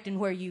problem directing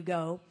where you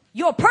go,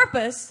 your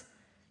purpose,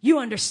 you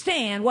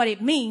understand what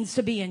it means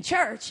to be in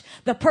church.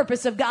 The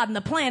purpose of God and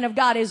the plan of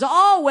God is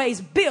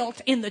always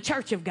built in the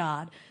church of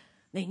God.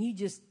 Then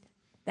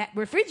that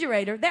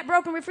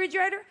broken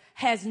refrigerator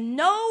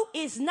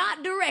is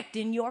not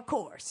directing your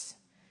course.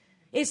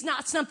 It's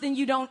not something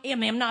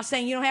I'm not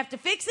saying you don't have to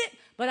fix it,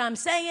 but I'm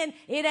saying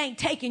it ain't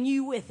taking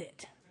you with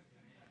it.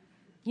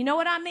 You know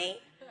what I mean?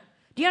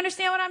 Do you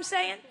understand what I'm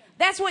saying?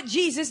 That's what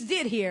Jesus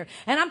did here.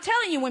 And I'm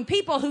telling you, when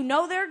people who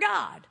know their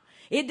God,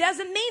 it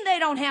doesn't mean they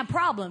don't have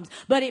problems,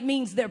 but it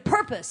means their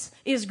purpose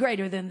is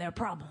greater than their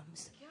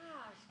problems.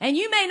 And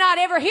you may not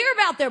ever hear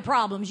about their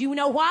problems. You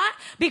know why?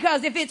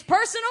 Because if it's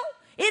personal,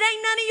 it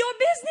ain't none of your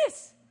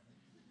business.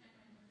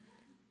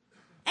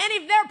 And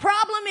if their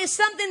problem is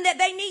something that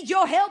they need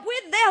your help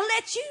with, they'll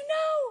let you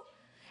know.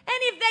 And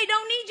if they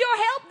don't need your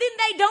help, then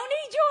they don't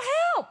need your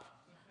help.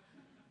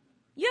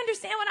 You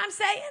understand what I'm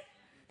saying?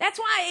 That's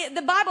why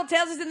the Bible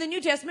tells us in the New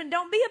Testament,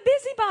 don't be a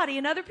busybody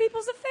in other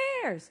people's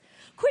affairs.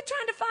 Quit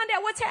trying to find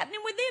out what's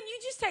happening with them. You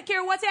just take care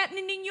of what's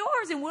happening in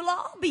yours and we'll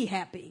all be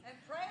happy.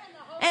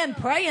 And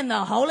pray in the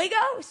Holy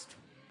Ghost.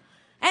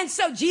 And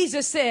so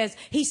Jesus says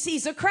he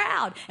sees a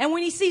crowd. And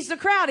when he sees the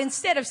crowd,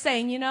 instead of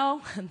saying, you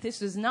know,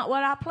 this is not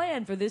what I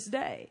planned for this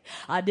day.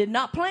 I did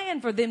not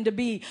plan for them to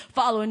be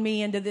following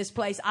me into this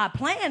place. I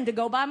planned to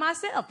go by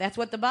myself. That's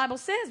what the Bible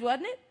says,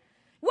 wasn't it?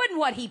 Wasn't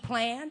what he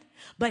planned,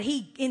 but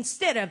he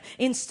instead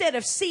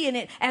of seeing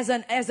it as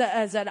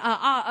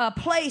a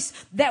place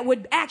that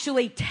would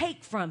actually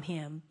take from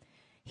him,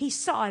 he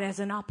saw it as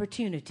an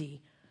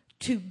opportunity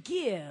to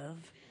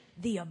give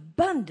the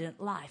abundant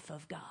life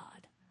of God.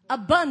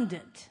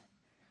 Abundant.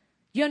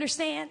 You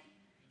understand?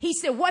 He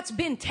said, what's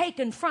been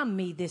taken from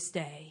me this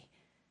day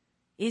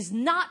is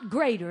not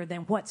greater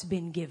than what's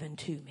been given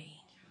to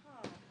me.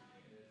 All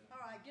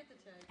right, get the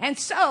tape. And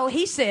so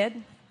he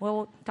said,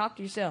 well, talk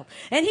to yourself.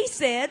 And he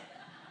said,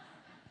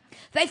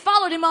 they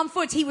followed him on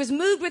foot. He was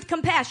moved with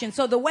compassion.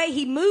 So the way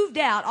he moved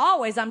out,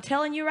 always, I'm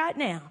telling you right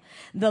now,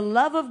 the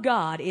love of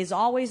God is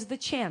always the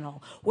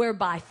channel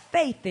whereby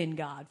faith in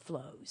God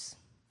flows.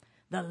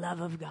 The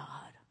love of God.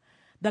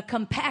 The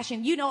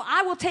compassion. You know,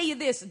 I will tell you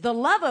this. The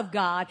love of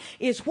God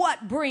is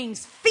what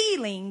brings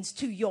feelings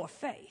to your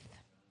faith.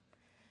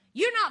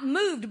 You're not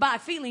moved by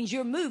feelings.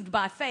 You're moved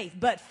by faith.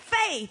 But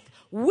faith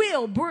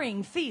will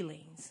bring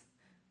feelings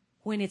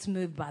when it's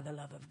moved by the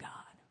love of God.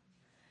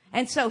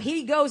 And so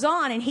he goes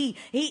on and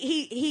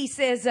he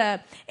says,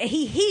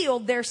 he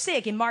healed their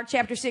sick. In Mark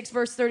chapter 6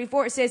 verse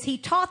 34, it says he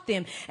taught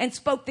them and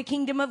spoke the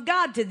kingdom of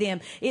God to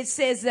them. It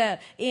says,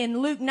 in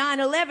Luke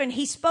 9:11,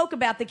 he spoke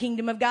about the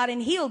kingdom of God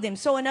and healed them.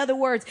 So in other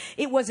words,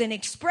 it was an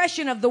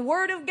expression of the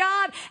word of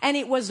God and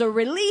it was a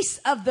release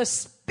of the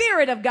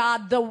Spirit of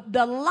God,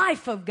 the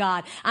life of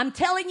God. I'm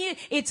telling you,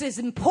 it's as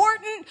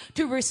important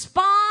to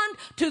respond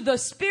to the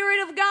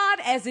Spirit of God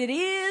as it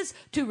is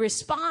to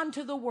respond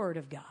to the Word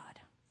of God.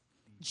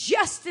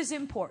 Just as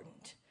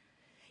important.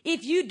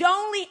 If you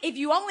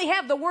only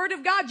have the Word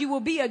of God, you will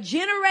be a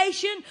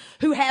generation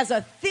who has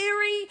a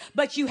theory,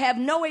 but you have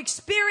no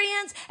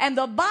experience. And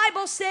the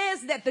Bible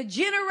says that the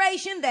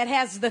generation that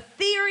has the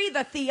theory,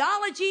 the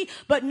theology,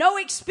 but no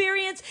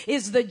experience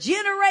is the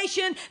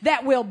generation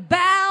that will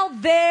bow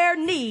their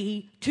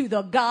knee to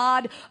the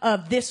God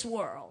of this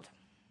world.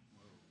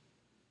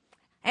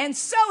 And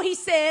so he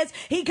says,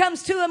 he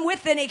comes to him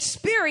with an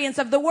experience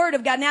of the word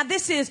of God. Now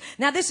this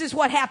is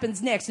what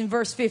happens next in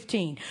verse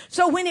 15.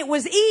 So when it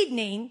was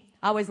evening,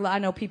 I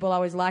know people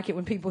always like it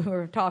when people who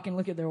are talking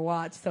look at their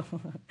watch. So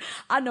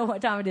I know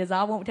what time it is.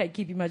 I won't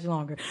keep you much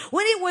longer.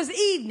 When it was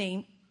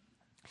evening,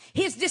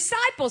 his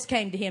disciples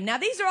came to him. Now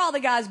these are all the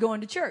guys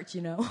going to church,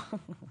 you know.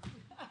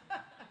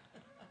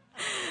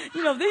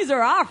 You know, these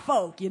are our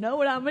folk, you know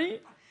what I mean?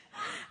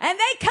 And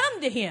they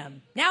come to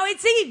him. Now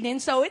it's evening,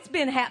 so it's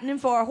been happening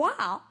for a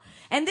while.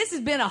 And this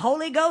has been a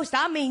Holy Ghost.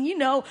 I mean, you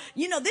know,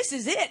 this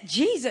is it.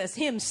 Jesus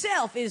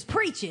himself is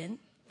preaching.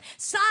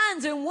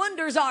 Signs and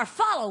wonders are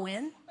following.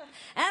 And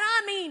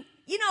I mean,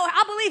 you know,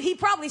 I believe he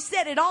probably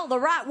said it all the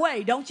right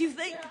way, don't you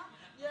think?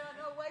 Yeah,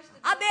 no wasted.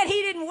 I bet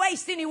he didn't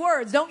waste any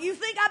words, don't you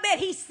think? I bet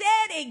he said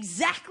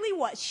exactly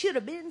what should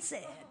have been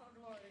said.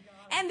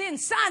 And then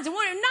signs and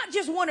wonders, not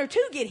just one or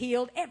two get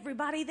healed.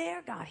 Everybody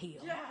there got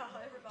healed. Yeah,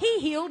 he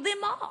healed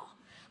them all.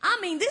 I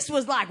mean, this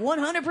was like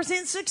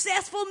 100%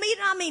 successful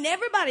meeting. I mean,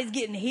 everybody's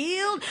getting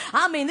healed.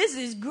 I mean, this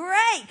is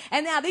great.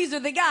 And now these are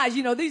the guys,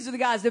 you know, these are the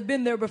guys that have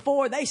been there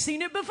before. They've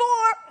seen it before.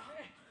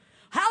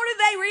 How did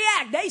they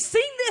react? They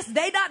seen this.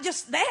 They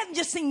haven't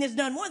just seen this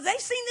done once. They've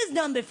seen this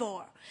done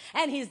before.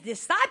 And his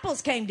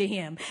disciples came to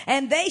him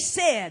and they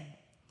said,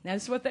 now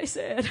this is what they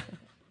said.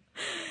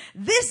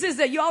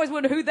 You always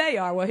wonder who they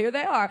are. Well, here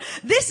they are.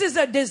 This is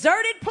a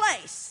deserted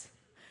place.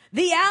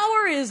 The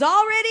hour is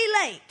already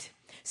late.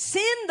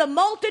 Send the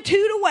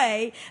multitude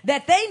away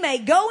that they may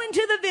go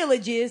into the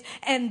villages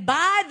and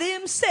buy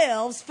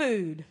themselves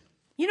food.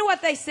 You know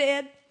what they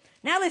said?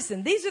 Now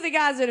listen, these are the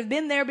guys that have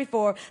been there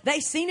before.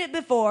 They've seen it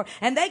before.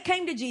 And they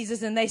came to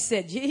Jesus and they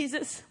said,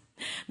 Jesus,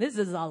 this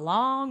is a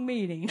long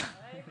meeting.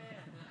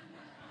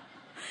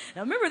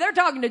 Now remember, they're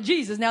talking to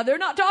Jesus. Now they're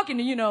not talking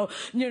to,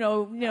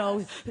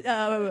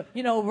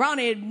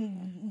 Ronnie,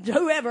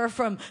 whoever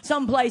from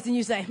someplace, and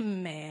you say,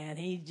 man,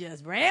 he's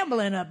just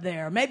rambling up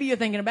there. Maybe you're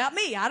thinking about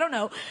me. I don't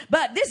know.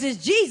 But this is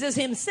Jesus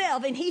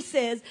himself, and he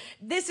says,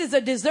 this is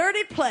a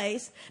deserted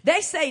place.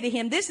 They say to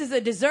him, this is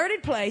a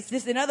deserted place.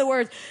 This, in other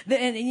words,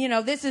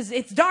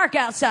 it's dark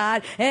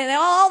outside, and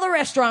all the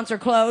restaurants are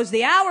closed.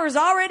 The hour is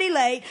already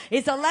late.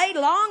 It's a late,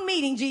 long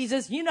meeting,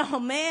 Jesus. You know,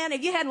 man,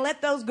 if you hadn't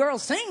let those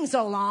girls sing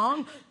so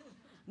long,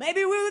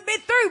 maybe we would be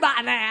through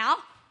by now.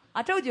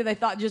 I told you they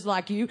thought just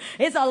like you.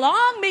 It's a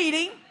long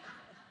meeting.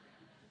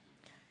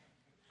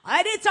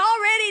 And it's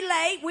already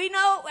late. We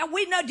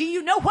know. Do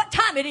you know what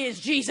time it is,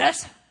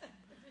 Jesus?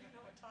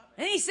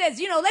 And he says,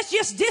 let's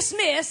just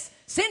dismiss,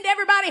 send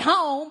everybody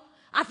home.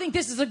 I think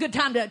this is a good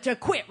time to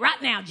quit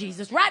right now,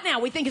 Jesus. Right now,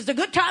 we think it's a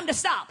good time to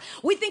stop.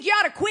 We think you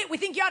ought to quit. We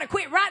think you ought to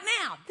quit right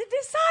now. The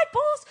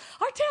disciples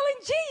are telling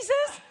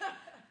Jesus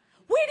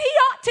when he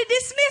ought to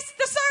dismiss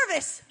the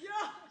service.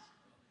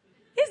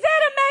 Is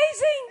that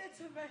amazing? It's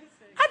amazing.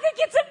 I think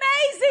it's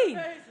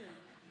amazing.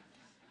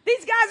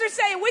 These guys are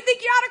saying, we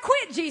think you ought to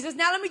quit, Jesus.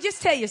 Now, let me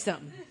just tell you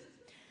something.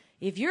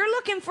 If you're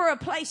looking for a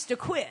place to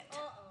quit,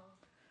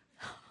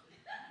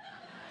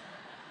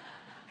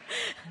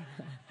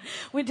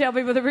 we tell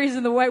people the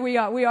reason the way we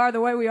are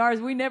the way we are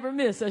is we never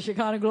miss a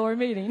Shekinah Glory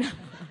meeting.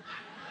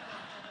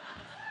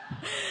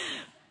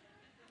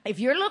 If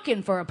you're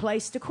looking for a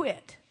place to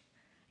quit,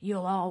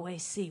 you'll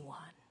always see one.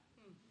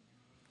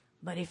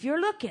 But if you're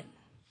looking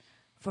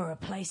for a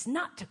place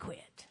not to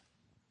quit,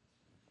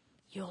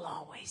 you'll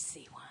always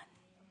see one.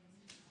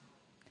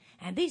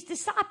 And these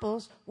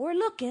disciples were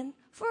looking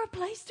for a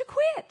place to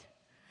quit.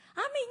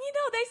 I mean,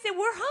 they said,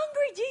 we're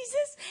hungry,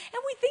 Jesus,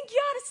 and we think you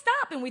ought to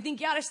stop, and we think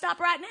you ought to stop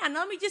right now. Now,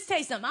 let me just tell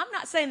you something. I'm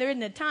not saying there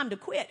isn't a time to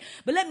quit,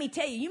 but let me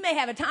tell you, you may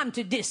have a time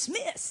to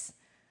dismiss,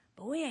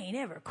 but we ain't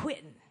ever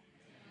quitting.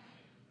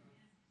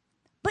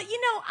 But,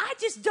 I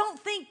just don't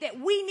think that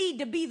we need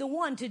to be the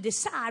one to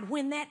decide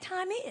when that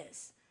time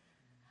is.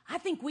 I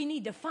think we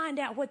need to find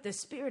out what the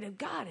Spirit of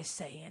God is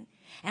saying,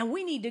 and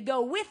we need to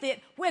go with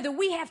it, whether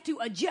we have to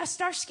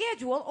adjust our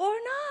schedule or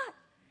not.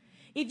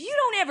 If you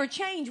don't ever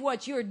change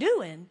what you're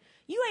doing,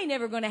 you ain't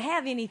ever going to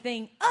have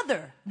anything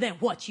other than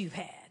what you've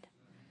had.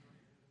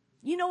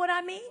 You know what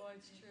I mean?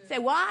 Say,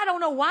 well, I don't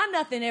know why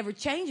nothing ever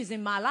changes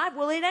in my life.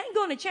 Well, it ain't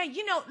going to change.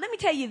 Let me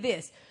tell you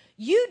this.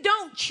 You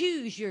don't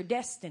choose your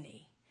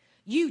destiny.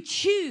 You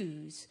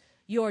choose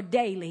your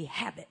daily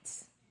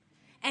habits.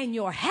 And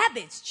your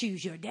habits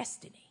choose your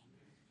destiny.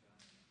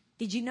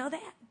 Did you know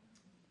that?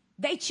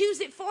 They choose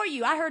it for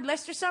you. I heard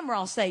Lester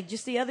Sumrall say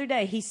just the other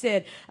day, he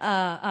said,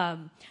 a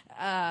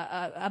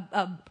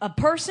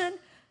person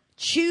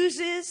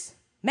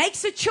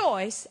makes a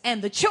choice,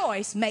 and the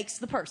choice makes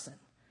the person.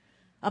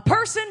 A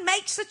person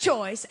makes a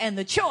choice, and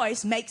the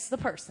choice makes the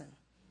person.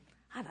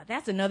 I thought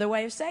that's another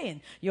way of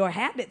saying your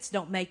habits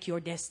don't make your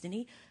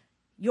destiny.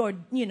 Your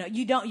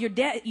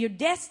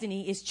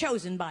destiny is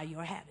chosen by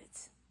your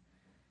habits.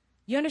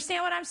 You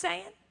understand what I'm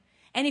saying?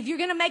 And if you're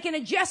going to make an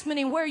adjustment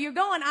in where you're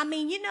going,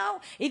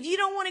 if you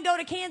don't want to go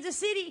to Kansas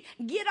City,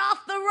 get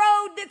off the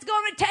road that's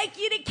going to take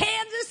you to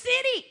Kansas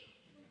City.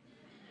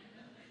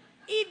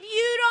 If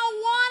you don't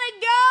want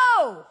to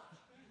go.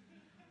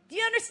 Do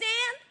you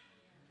understand?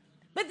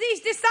 But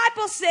these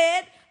disciples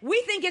said,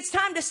 we think it's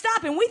time to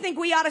stop, and we think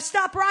we ought to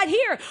stop right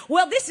here.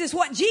 Well, this is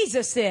what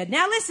Jesus said.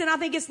 Now listen, I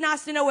think it's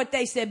nice to know what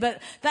they said,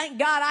 but thank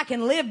God I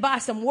can live by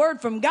some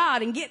word from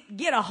God and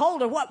get a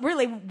hold of what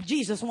really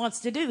Jesus wants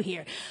to do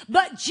here.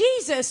 But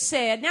Jesus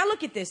said, now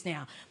look at this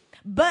now.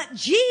 But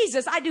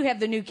Jesus, I do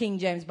have the New King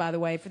James, by the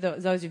way, for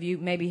those of you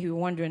maybe who are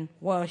wondering,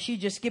 well, is she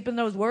just skipping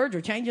those words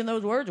or changing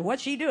those words, or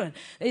what's she doing?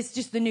 It's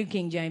just the New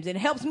King James, and it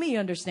helps me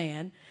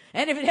understand.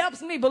 And if it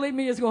helps me, believe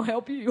me, it's going to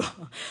help you.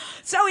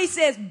 So he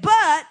says,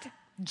 but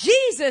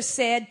Jesus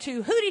said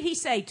to, who did he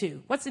say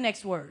to? What's the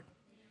next word?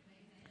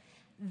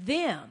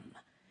 Them.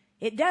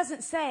 It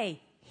doesn't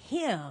say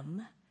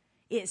him.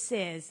 It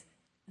says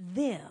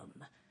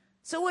them.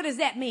 So what does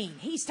that mean?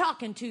 He's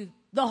talking to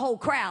the whole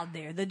crowd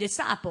there, the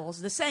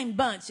disciples, the same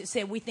bunch that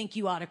said, we think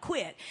you ought to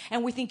quit.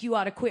 And we think you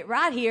ought to quit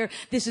right here.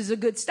 This is a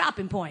good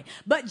stopping point.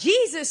 But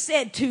Jesus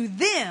said to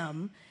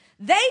them,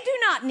 they do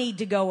not need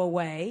to go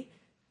away.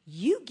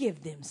 You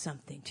give them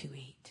something to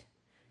eat.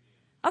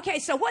 Okay,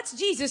 so what's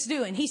Jesus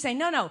doing? He's saying,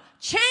 no,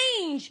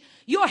 change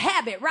your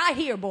habit right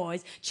here,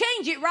 boys.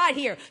 Change it right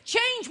here.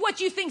 Change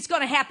what you think's going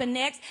to happen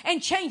next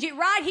and change it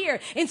right here.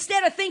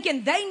 Instead of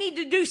thinking they need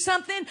to do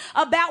something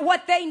about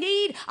what they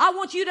need, I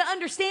want you to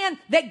understand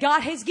that God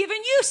has given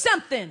you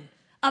something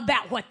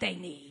about what they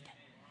need.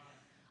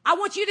 I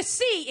want you to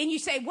see, and you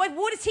say,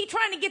 what is he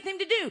trying to get them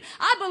to do?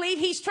 I believe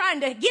he's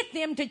trying to get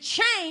them to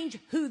change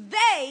who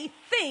they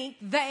think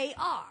they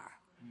are.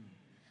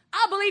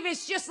 I believe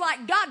it's just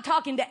like God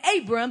talking to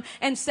Abram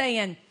and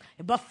saying,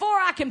 before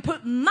I can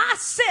put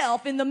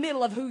myself in the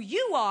middle of who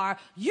you are,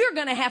 you're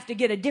going to have to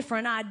get a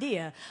different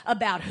idea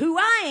about who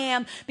I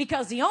am,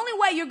 because the only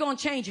way you're going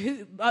to change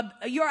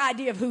your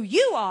idea of who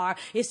you are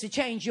is to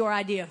change your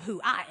idea of who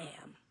I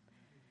am.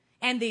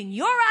 And then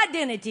your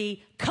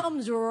identity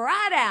comes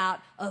right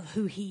out of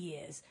who he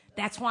is.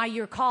 That's why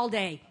you're called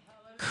a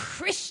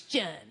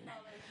Christian.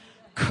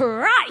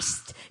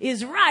 Christ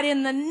is right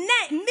in the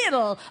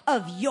middle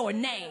of your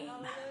name.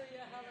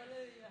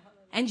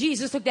 And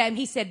Jesus looked at him.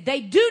 He said, they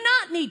do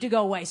not need to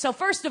go away. So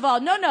first of all,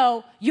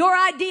 no, your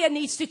idea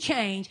needs to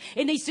change.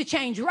 It needs to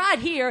change right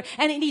here,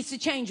 and it needs to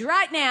change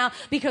right now,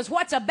 because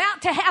what's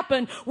about to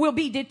happen will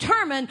be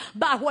determined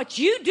by what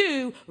you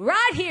do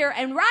right here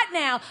and right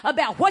now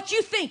about what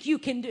you think you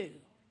can do.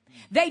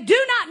 They do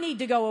not need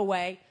to go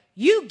away.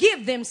 you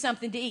give them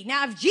something to eat.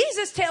 Now, if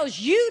Jesus tells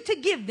you to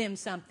give them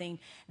something,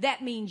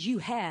 that means you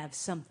have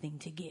something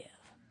to give.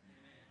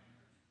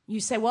 You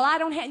say, well, I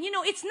don't have.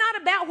 It's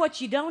not about what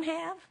you don't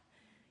have.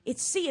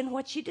 It's seeing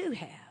what you do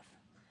have.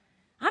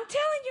 I'm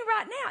telling you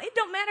right now, it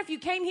don't matter if you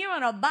came here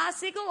on a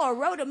bicycle or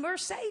rode a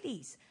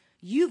Mercedes.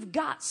 You've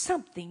got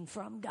something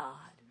from God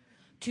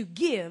to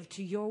give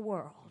to your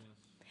world.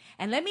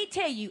 And let me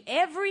tell you,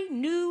 every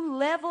new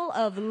level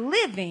of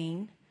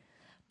living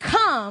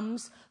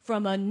comes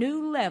from a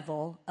new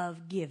level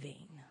of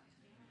giving.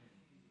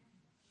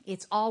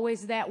 It's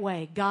always that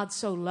way. God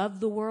so loved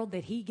the world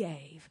that he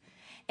gave.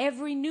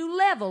 Every new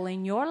level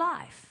in your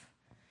life.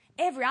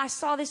 I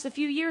saw this a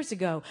few years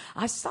ago.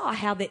 I saw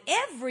how that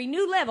every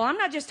new level, I'm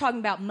not just talking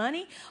about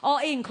money.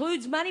 It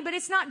includes money, but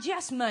it's not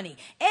just money.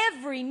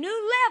 Every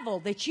new level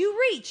that you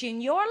reach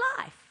in your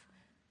life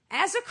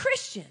as a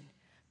Christian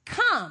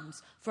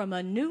comes from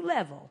a new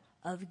level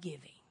of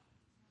giving.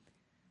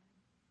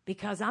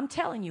 Because I'm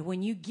telling you,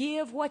 when you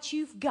give what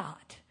you've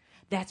got,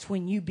 that's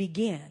when you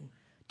begin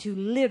to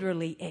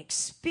literally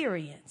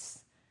experience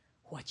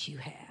what you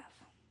have.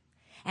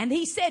 And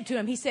he said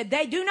to him,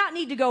 they do not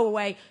need to go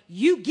away.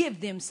 You give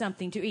them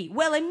something to eat.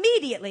 Well,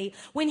 immediately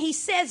when he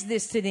says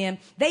this to them,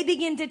 they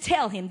begin to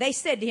tell him. They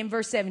said to him,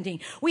 verse 17,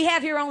 we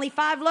have here only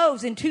 5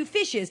 loaves and 2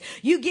 fishes.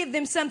 You give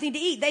them something to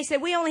eat. They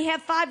said, we only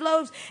have 5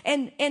 loaves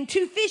and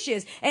 2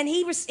 fishes. And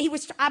he was,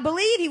 I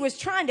believe he was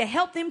trying to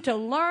help them to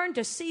learn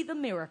to see the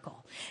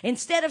miracle.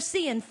 Instead of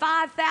seeing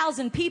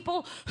 5,000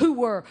 people who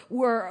were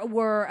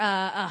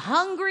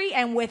hungry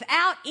and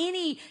without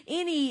any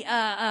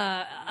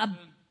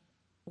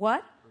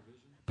what?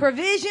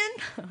 Provision.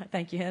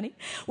 Thank you, honey.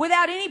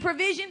 Without any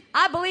provision,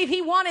 I believe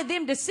he wanted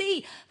them to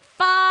see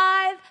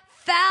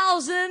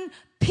 5,000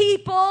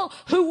 people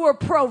who were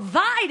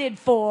provided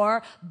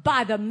for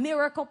by the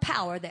miracle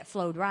power that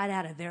flowed right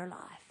out of their life.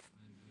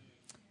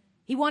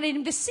 He wanted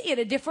him to see it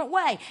a different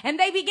way. And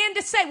they began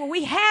to say, well,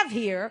 we have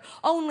here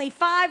only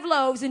 5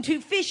 loaves and 2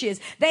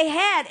 fishes. They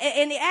had,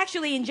 and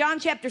actually in John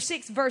chapter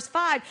 6, verse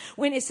 5,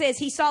 when it says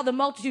he saw the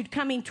multitude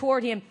coming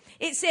toward him,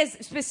 it says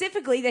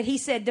specifically that he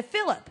said to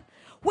Philip,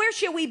 where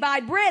shall we buy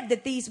bread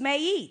that these may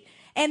eat?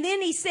 And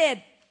then he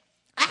said,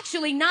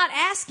 actually not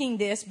asking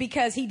this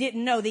because he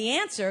didn't know the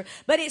answer,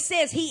 but it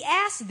says he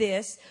asked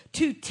this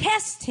to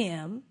test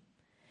him,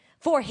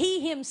 for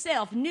he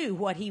himself knew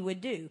what he would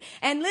do.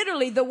 And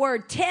literally the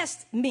word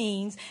test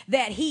means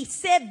that he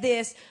said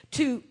this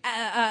to,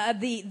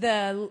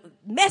 the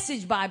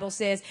Message Bible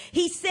says,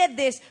 he said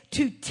this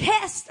to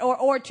test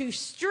or to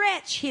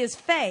stretch his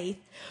faith,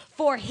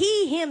 for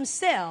he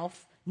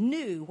himself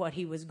knew what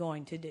he was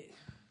going to do.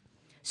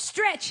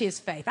 Stretch his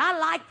faith. I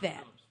like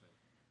that.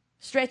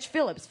 Stretch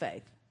Philip's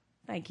faith.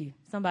 Thank you.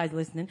 Somebody's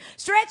listening.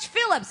 Stretch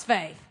Philip's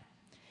faith.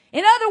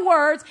 In other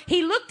words,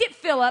 he looked at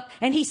Philip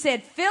and he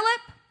said,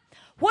 Philip,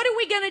 what are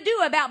we going to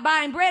do about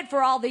buying bread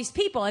for all these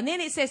people? And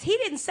then it says he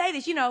didn't say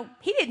this, he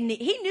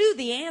knew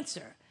the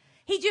answer.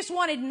 He just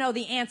wanted to know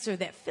the answer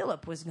that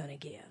Philip was going to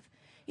give.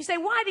 You say,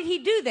 why did he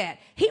do that?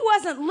 He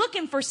wasn't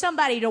looking for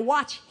somebody to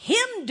watch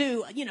him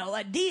do,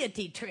 a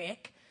deity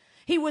trick.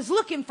 He was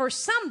looking for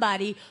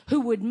somebody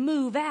who would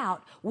move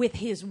out with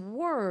his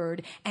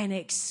word and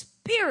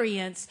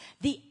experience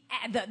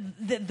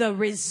the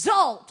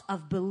result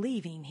of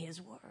believing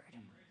his word.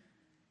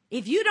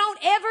 If you don't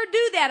ever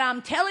do that,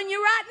 I'm telling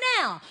you right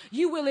now,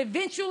 you will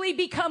eventually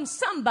become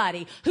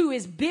somebody who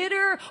is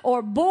bitter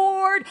or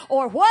bored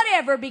or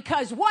whatever,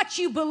 because what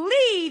you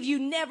believe, you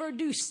never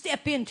do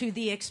step into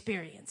the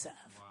experience of.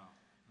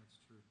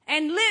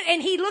 And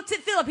he looked at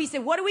Philip. He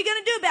said, what are we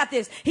going to do about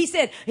this? He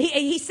said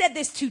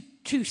this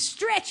to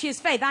stretch his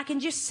faith. I can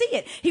just see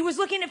it. He was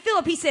looking at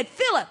Philip. He said,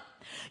 Philip,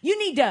 you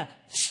need to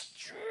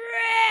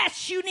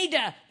stretch. You need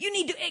to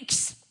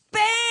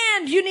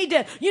expand. You need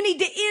to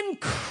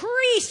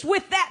increase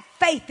with that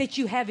faith that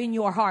you have in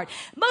your heart.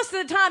 Most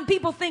of the time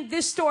people think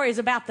this story is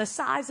about the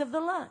size of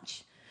the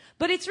lunch,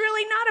 but it's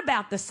really not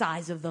about the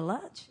size of the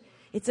lunch.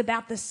 It's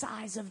about the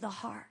size of the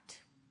heart.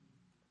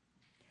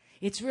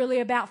 It's really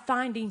about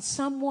finding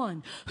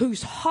someone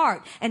whose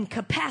heart and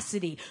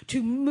capacity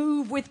to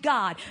move with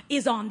God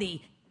is on the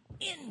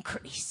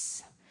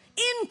increase.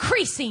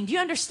 Increasing. Do you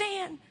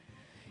understand?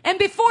 And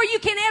before you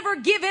can ever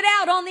give it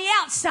out on the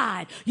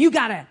outside, you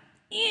got to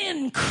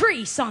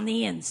increase on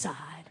the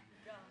inside.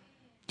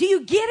 Do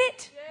you get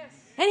it? Yes.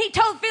 And he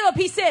told Philip,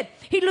 he said,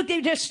 he looked at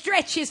him to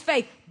stretch his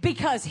faith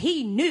because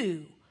he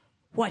knew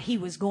what he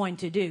was going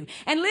to do.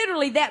 And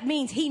literally that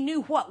means he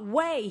knew what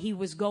way he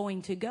was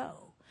going to go.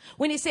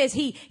 When it says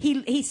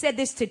he said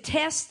this to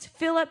test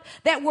Philip,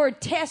 that word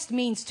test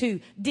means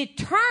to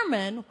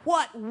determine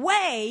what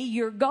way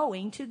you're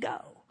going to go.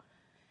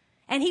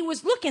 And he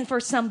was looking for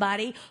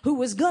somebody who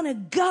was going to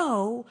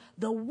go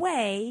the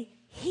way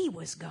he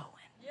was going.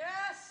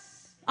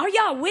 Yes. Are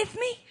y'all with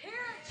me?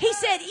 He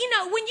said,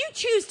 when you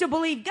choose to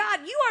believe God,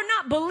 you are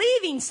not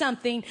believing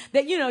something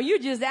that, you're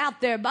just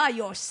out there by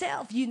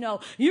yourself.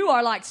 You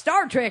are like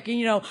Star Trek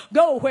and,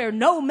 go where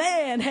no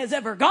man has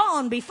ever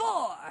gone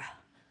before.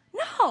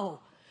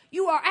 No,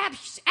 You are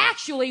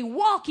actually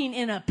walking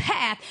in a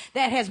path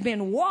that has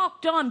been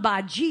walked on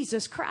by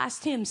Jesus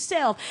Christ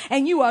himself.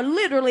 And you are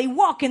literally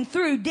walking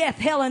through death,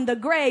 hell, and the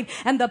grave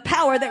and the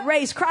power that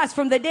raised Christ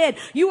from the dead.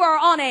 You are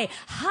on a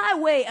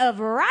highway of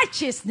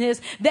righteousness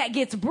that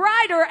gets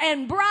brighter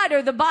and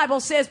brighter. The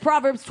Bible says,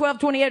 Proverbs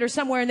 12:28 or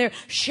somewhere in there,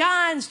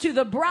 shines to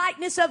the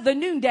brightness of the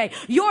noonday.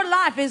 Your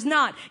life is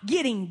not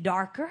getting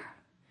darker.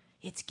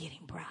 It's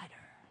getting brighter.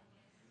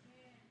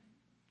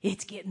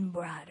 It's getting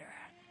brighter.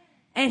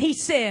 And he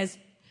says,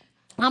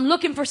 I'm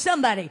looking for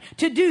somebody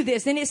to do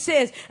this. And it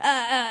says,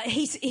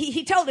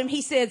 he told him,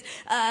 he says,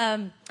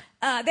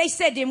 they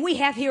said to him, we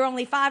have here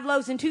only 5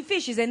 loaves and 2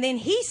 fishes. And then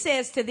he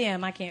says to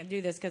them, I can't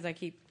do this because I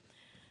keep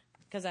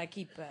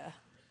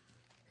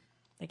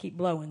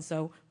blowing.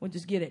 So we'll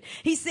just get it.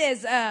 He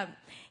says,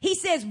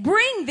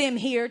 bring them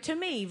here to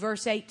me.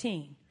 Verse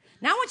 18.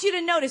 Now I want you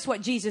to notice what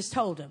Jesus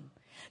told him.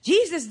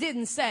 Jesus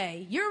didn't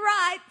say, you're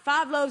right,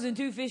 5 loaves and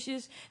 2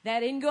 fishes.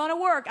 That ain't going to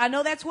work. I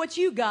know that's what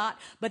you got,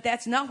 but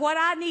that's not what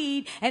I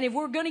need. And if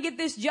we're going to get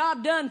this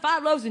job done,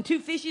 5 loaves and 2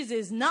 fishes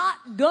is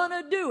not going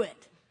to do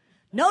it.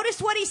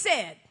 Notice what he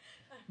said.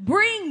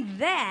 Bring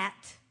that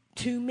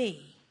to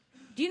me.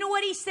 Do you know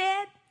what he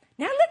said?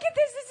 Now look at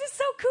this. This is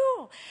so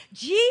cool.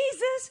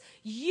 Jesus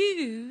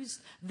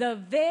used the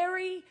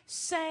very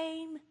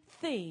same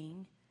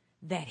thing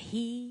that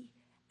he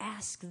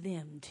asked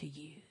them to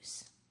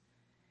use.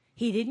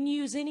 He didn't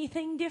use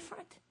anything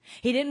different.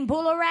 He didn't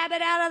pull a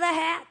rabbit out of the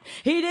hat.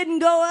 He didn't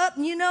go up,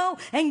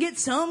 and get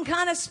some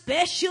kind of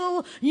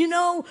special,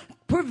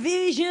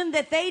 provision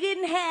that they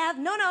didn't have.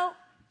 No.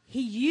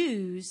 He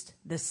used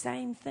the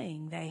same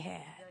thing they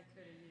had.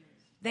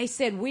 They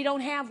said, we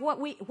don't have what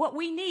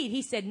we need.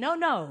 He said,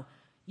 no,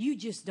 you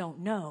just don't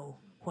know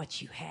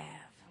what you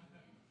have.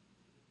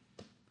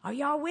 Are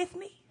y'all with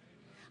me?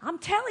 I'm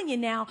telling you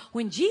now,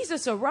 when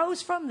Jesus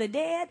arose from the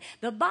dead,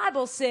 the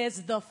Bible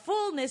says the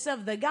fullness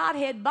of the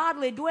Godhead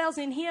bodily dwells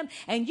in him,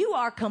 and you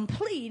are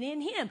complete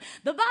in him.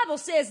 The Bible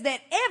says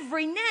that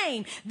every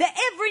name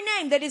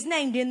that is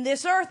named in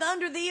this earth,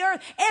 under the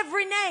earth,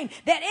 every name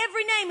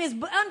is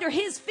under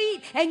his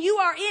feet, and you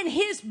are in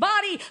his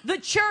body, the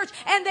church,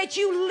 and that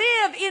you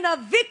live in a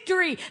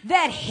victory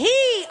that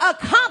he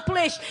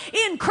accomplished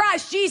in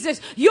Christ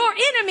Jesus. Your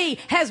enemy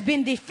has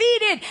been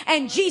defeated,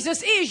 and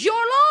Jesus is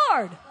your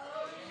Lord.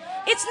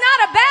 It's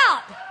not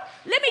about,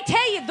 let me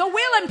tell you, the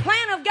will and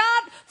plan of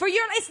God for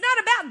it's not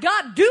about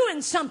God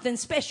doing something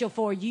special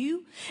for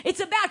you.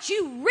 It's about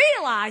you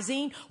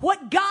realizing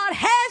what God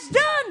has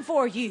done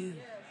for you.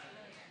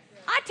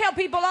 I tell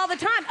people all the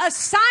time,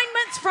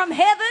 assignments from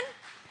heaven,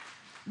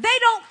 they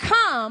don't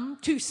come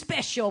to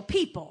special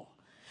people.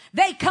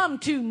 They come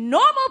to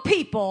normal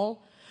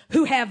people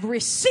who have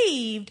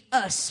received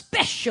a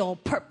special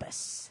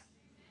purpose.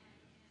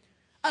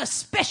 A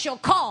special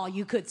call,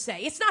 you could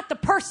say. It's not the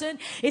person,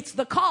 it's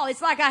the call.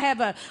 It's like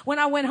when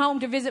I went home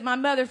to visit my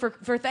mother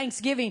for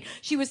Thanksgiving,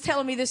 she was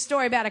telling me this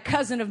story about a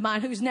cousin of mine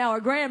who's now a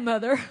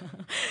grandmother.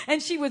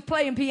 And she was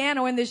playing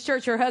piano in this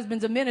church. Her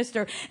husband's a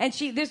minister. And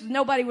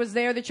nobody was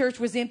there. The church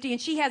was empty.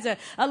 And she has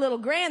a little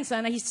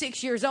grandson. He's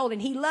 6 years old,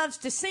 and he loves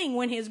to sing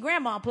when his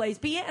grandma plays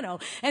piano.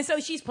 And so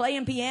she's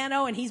playing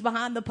piano, and he's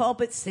behind the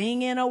pulpit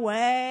singing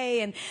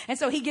away. And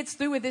so he gets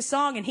through with this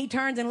song, and he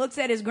turns and looks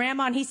at his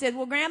grandma, and he says,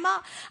 well, Grandma,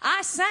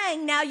 I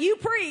sang, now you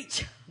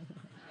preach.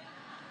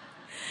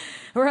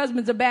 Her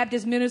husband's a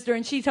Baptist minister,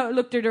 and she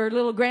looked at her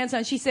little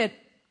grandson. She said,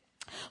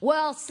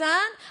 well,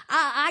 son,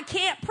 I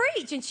can't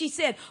preach. And she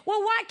said,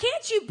 well, why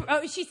can't you?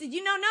 She said, no,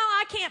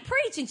 I can't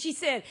preach. And he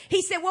said,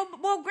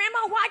 well,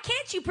 Grandma, why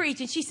can't you preach?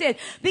 And she said,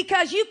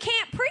 because you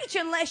can't preach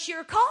unless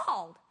you're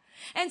called.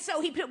 And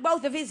so he put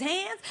both of his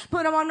hands,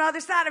 put them on the other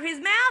side of his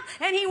mouth,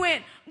 and he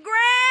went,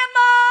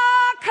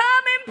 Grandma,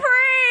 come and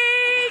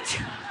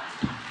preach.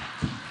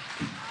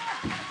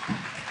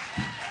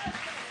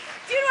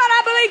 Do you know what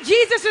I believe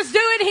Jesus was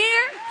doing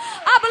here?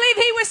 I believe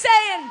he was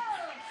saying,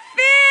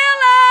 fill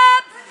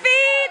up,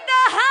 feed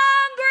the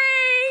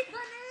hungry,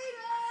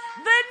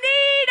 the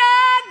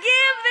needy,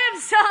 give them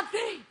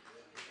something.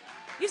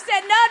 You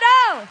said,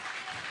 no,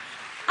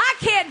 I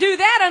can't do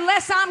that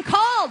unless I'm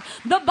called.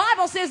 The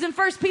Bible says in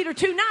 1 Peter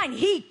 2:9,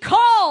 he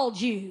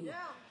called you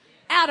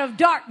out of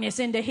darkness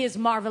into his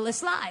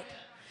marvelous light.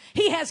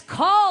 He has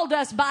called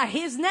us by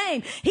his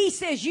name. He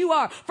says you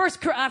are, 1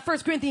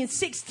 Corinthians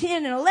 6:10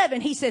 and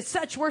 11, he says,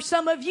 such were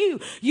some of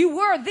you. You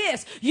were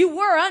this. You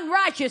were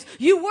unrighteous.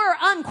 You were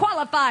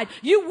unqualified.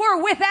 You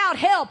were without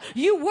help.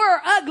 You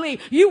were ugly.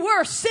 You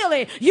were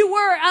silly. You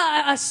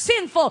were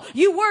sinful.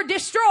 You were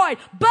destroyed.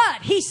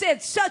 But he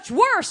said, such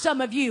were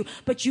some of you.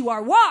 But you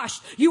are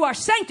washed. You are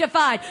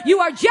sanctified. You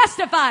are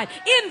justified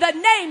in the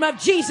name of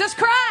Jesus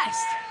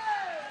Christ.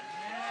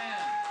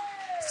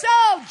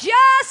 So justified,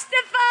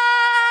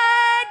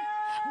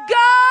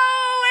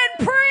 go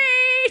and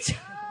preach.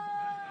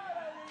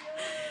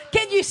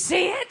 Can you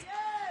see it?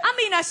 I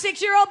mean, a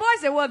 6-year-old boy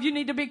said, well, if you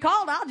need to be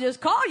called, I'll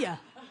just call you.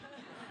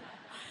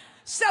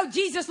 So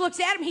Jesus looks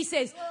at him. He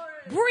says,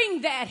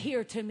 bring that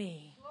here to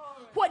me.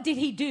 What did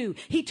he do?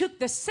 He took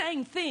the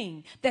same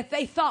thing that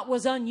they thought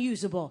was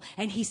unusable,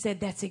 and he said,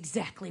 that's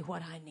exactly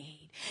what I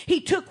need.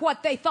 He took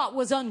what they thought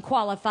was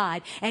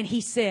unqualified, and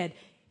he said,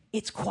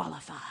 it's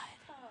qualified.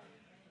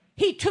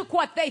 He took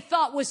what they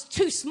thought was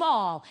too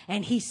small,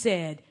 and he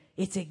said,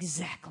 it's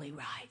exactly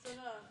right.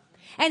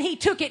 And he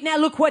took it. Now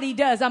look what he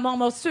does. I'm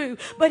almost through.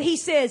 But he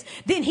says,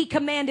 then he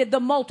commanded the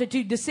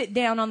multitude to sit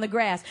down on the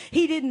grass.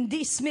 He didn't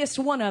dismiss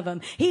one of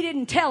them. He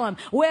didn't tell them,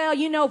 well,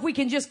 you know, if we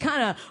can just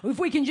kind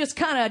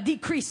of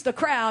decrease the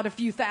crowd a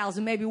few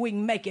thousand, maybe we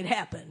can make it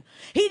happen.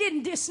 He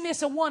didn't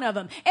dismiss a one of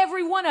them.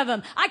 Every one of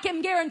them. I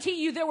can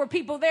guarantee you there were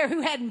people there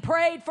who hadn't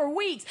prayed for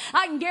weeks.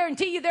 I can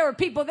guarantee you there were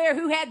people there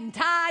who hadn't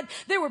tithed.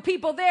 There were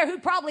people there who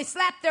probably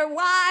slapped their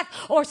wife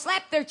or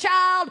slapped their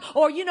child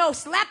or, you know,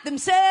 slapped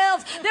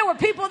themselves. There were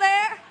people there.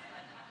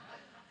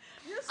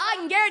 I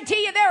can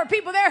guarantee you there were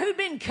people there who'd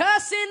been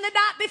cussing the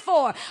night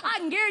before. I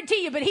can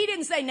guarantee you, but he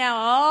didn't say, now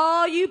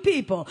all you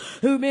people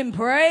who've been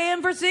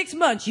praying for 6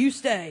 months, you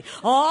stay.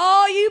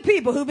 All you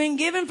people who've been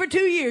giving for 2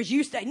 years,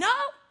 you stay. No,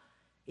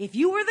 if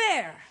you were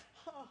there,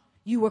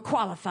 you were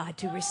qualified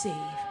to receive.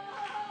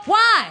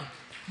 Why?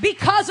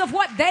 Because of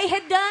what they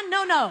had done?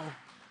 No.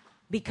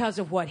 Because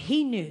of what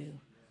he knew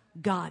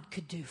God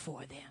could do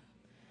for them.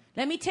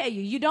 Let me tell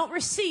you, you don't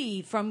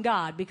receive from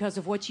God because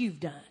of what you've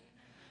done.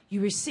 You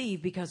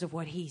receive because of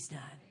what he's done.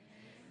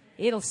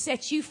 It'll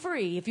set you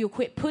free if you'll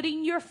quit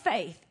putting your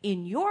faith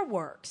in your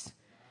works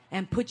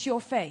and put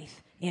your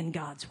faith in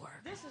God's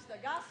work. This is the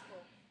gospel.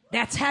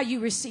 That's how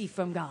you receive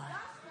from God.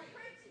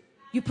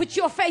 You put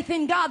your faith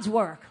in God's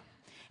work.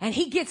 And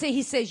he gets it.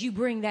 He says, you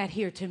bring that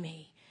here to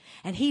me.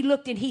 And he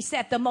looked and he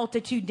sat the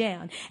multitude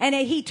down. And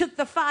he took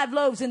the 5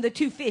 loaves and the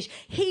 2 fish.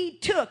 He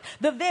took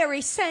the very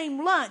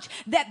same lunch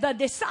that the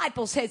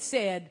disciples had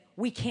said,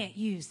 we can't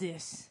use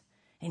this.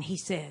 And he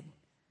said,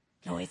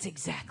 no, it's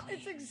exactly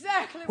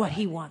what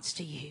he wants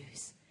to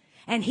use.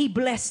 And he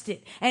blessed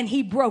it and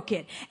he broke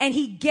it and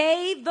he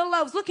gave the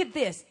loaves. Look at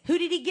this. Who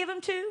did he give them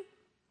to?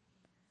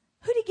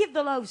 Who did he give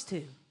the loaves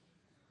to?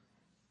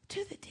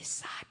 To the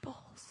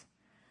disciples.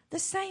 The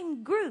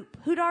same group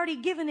who'd already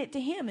given it to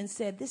him and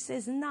said, this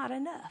is not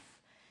enough.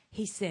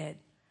 He said,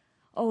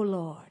 oh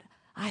Lord,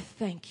 I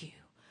thank you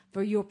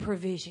for your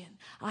provision.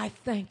 I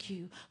thank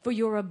you for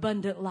your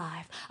abundant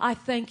life. I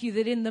thank you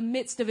that in the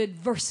midst of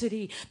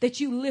adversity that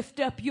you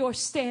lift up your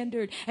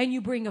standard and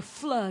you bring a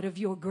flood of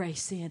your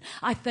grace in.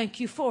 I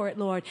thank you for it,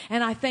 Lord.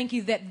 And I thank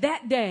you that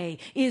that day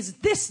is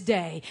this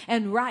day.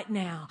 And right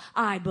now,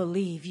 I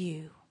believe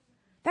you.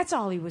 That's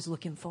all he was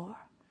looking for.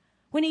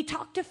 When he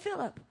talked to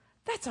Philip,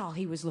 that's all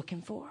he was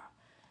looking for.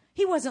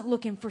 He wasn't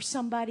looking for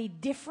somebody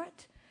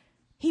different.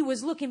 He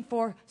was looking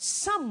for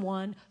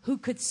someone who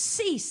could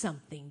see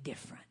something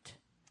different.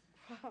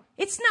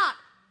 It's not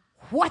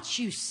what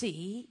you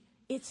see,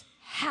 it's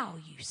how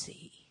you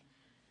see.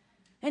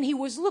 And he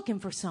was looking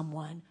for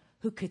someone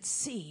who could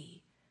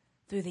see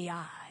through the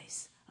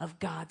eyes of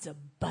God's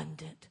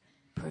abundant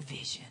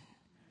provision.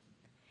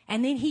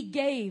 And then he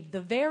gave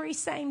the very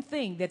same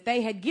thing that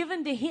they had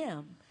given to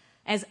him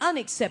as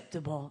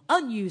unacceptable,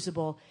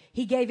 unusable.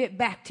 He gave it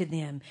back to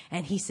them.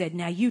 And he said,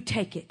 now you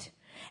take it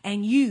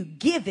and you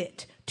give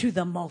it to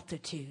the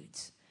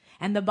multitudes.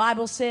 And the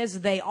Bible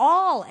says they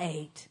all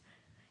ate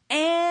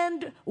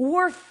and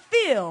were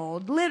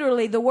filled.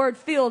 Literally, the word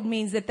filled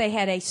means that they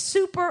had a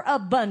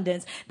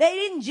superabundance. They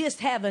didn't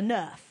just have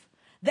enough.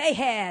 They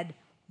had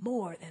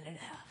more than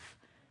enough.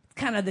 It's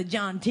kind of the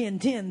John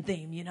 10:10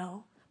 theme, you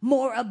know.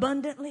 More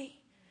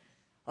abundantly.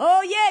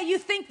 Oh, yeah, you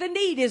think the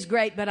need is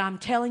great, but I'm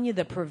telling you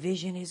the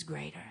provision is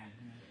greater.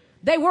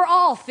 They were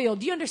all filled.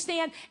 Do you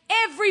understand?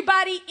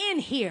 Everybody in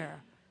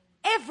here,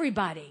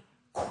 everybody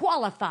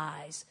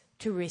qualifies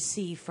to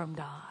receive from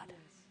God.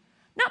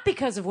 Not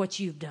because of what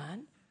you've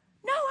done.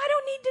 No, I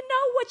don't need to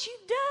know what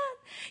you've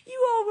done.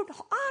 You old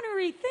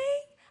honorary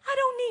thing. I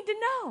don't need to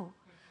know.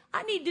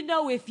 I need to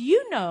know if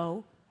you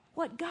know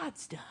what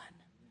God's done.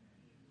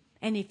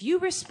 And if you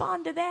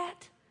respond to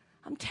that,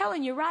 I'm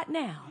telling you right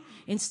now,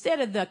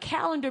 instead of the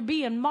calendar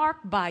being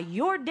marked by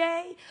your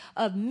day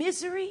of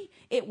misery,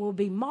 it will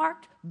be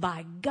marked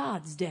by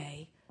God's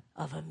day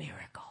of a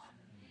miracle.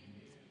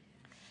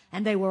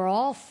 And they were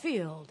all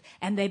filled.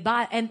 And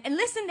and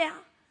listen now.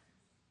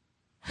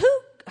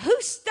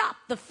 Who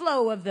stopped the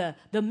flow of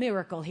the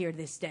miracle here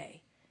this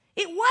day?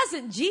 It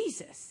wasn't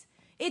Jesus.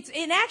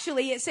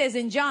 Actually, it says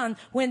in John,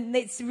 when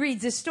it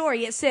reads this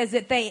story, it says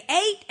that they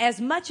ate as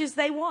much as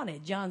they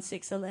wanted. John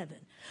 6:11.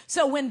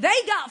 So when they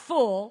got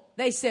full,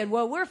 they said,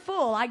 well, we're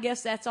full. I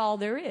guess that's all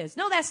there is.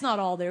 No, that's not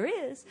all there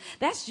is.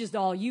 That's just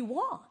all you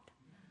want.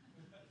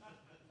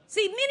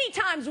 See, many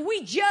times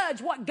we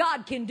judge what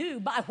God can do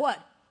by what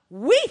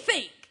we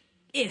think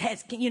it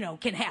has,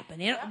 can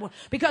happen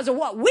because of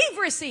what we've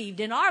received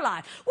in our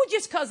life. Well,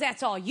 just because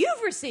that's all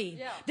you've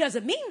received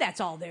doesn't mean that's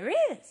all there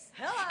is.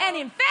 Hello. And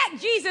in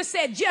fact, Jesus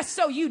said, just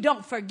so you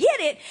don't forget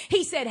it,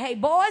 he said, hey,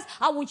 boys,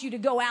 I want you to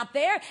go out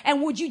there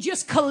and would you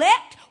just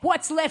collect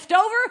what's left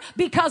over?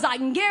 Because I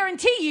can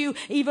guarantee you,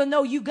 even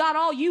though you got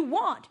all you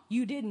want,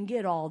 you didn't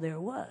get all there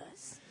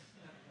was.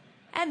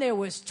 And there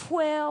was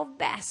 12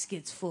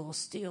 baskets full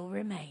still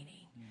remaining.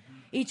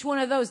 Each one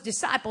of those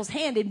disciples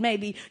handed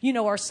maybe,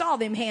 or saw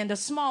them hand a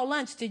small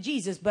lunch to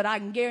Jesus. But I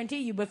can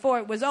guarantee you before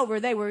it was over,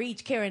 they were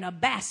each carrying a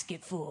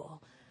basket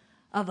full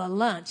of a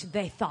lunch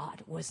they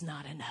thought was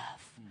not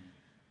enough.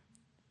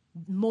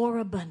 More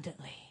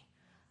abundantly.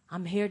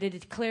 I'm here to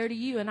declare to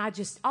you, and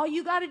all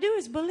you got to do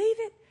is believe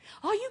it.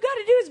 All you got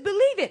to do is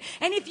believe it.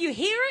 And if you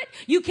hear it,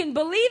 you can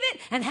believe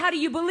it. And how do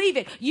you believe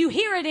it? You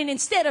hear it, and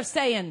instead of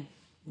saying,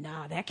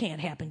 "Nah, that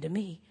can't happen to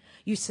me,"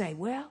 you say,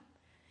 "Well,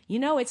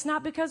 it's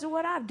not because of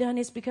what I've done.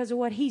 It's because of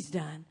what he's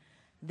done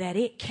that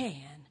it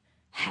can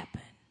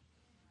happen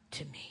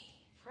to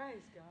me."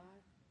 Praise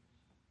God.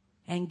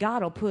 And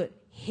God will put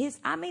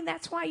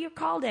that's why you're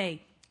called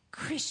a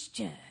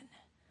Christian.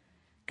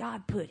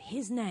 God put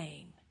his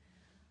name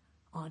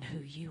on who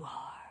you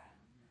are.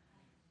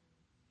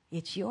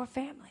 It's your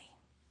family.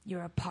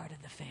 You're a part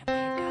of the family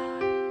of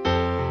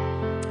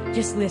God.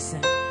 Just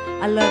listen.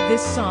 I love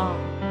this song.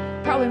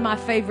 Probably my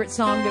favorite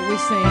song that we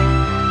sing.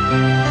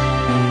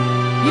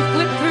 You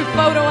flip through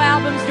photo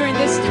albums during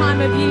this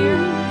time of year.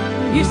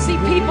 You see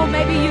people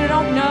maybe you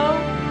don't know.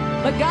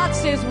 But God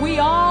says we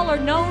all are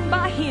known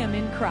by him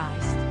in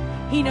Christ.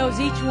 He knows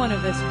each one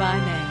of us by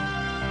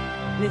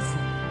name. Listen.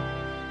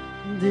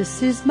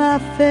 This is my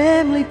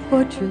family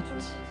portrait.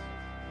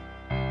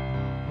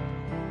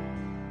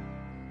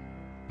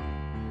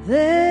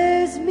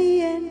 There's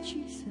me and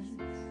Jesus.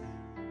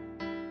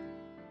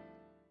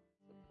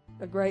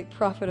 A great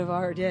prophet of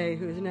our day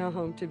who is now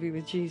home to be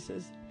with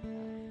Jesus.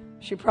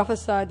 She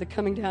prophesied the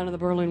coming down of the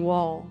Berlin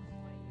Wall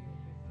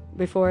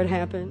before it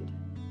happened.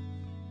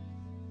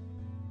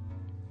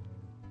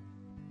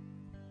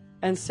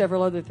 And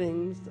several other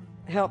things.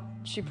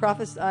 She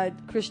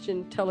prophesied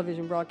Christian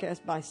television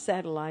broadcast by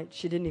satellite.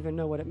 She didn't even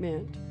know what it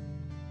meant.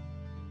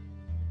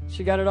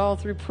 She got it all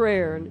through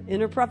prayer. And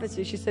in her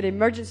prophecy, she said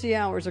emergency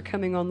hours are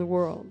coming on the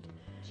world.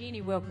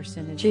 Jeannie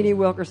Wilkerson. Jeannie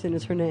Wilkerson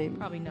is her name.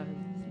 Probably know her,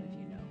 some of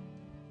you know.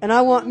 And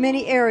I want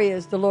many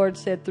areas, the Lord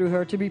said through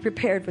her, to be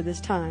prepared for this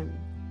time.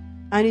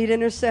 I need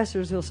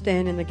intercessors who'll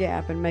stand in the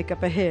gap and make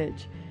up a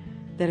hedge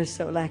that is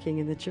so lacking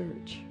in the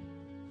church.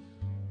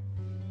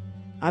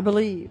 I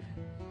believe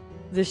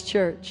this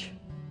church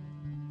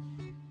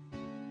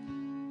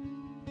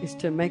is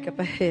to make up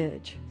a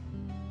hedge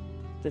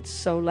that's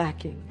so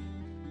lacking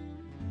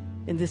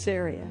in this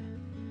area.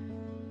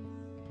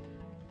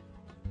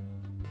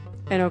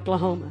 In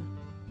Oklahoma.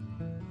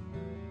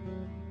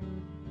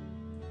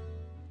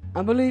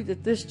 I believe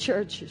that this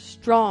church is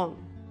strong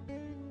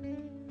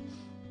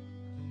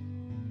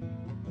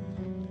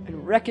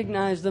and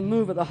recognize the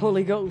move of the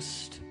Holy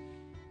Ghost.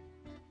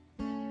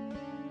 And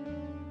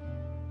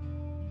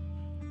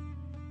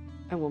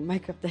will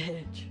make up the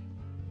hedge.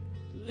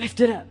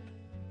 Lift it up.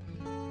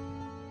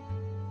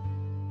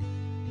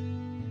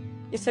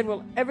 You said,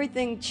 well,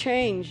 everything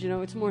changed.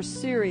 It's more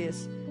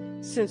serious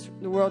since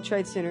the World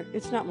Trade Center.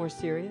 It's not more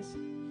serious.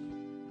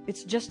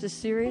 It's just as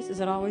serious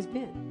as it always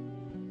been.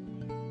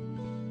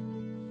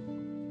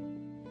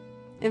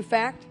 In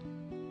fact,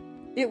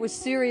 it was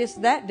serious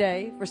that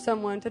day for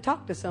someone to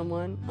talk to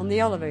someone on the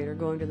elevator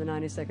going to the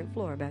 92nd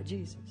floor about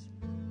Jesus.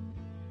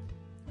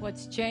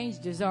 What's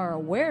changed is our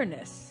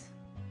awareness.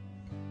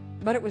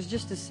 But it was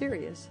just as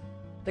serious.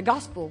 The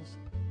Gospels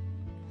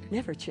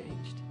never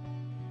changed.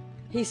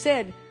 He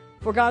said,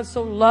 for God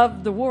so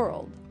loved the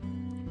world.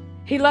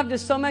 He loved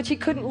us so much He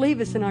couldn't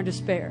leave us in our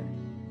despair.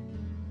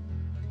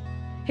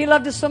 He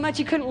loved us so much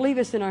He couldn't leave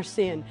us in our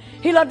sin.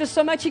 He loved us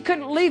so much He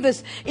couldn't leave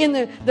us in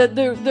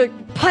the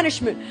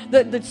punishment,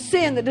 the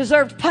sin that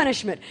deserved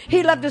punishment.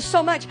 He loved us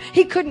so much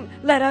He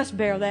couldn't let us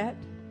bear that.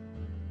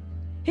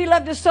 He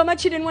loved us so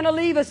much He didn't want to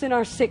leave us in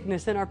our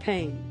sickness and our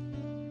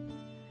pain.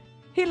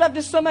 He loved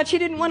us so much He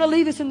didn't want to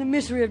leave us in the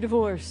misery of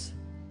divorce.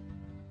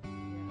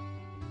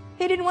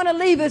 He didn't want to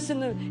leave us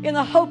in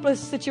the hopeless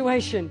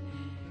situation.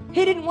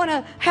 He didn't want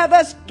to have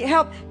us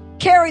help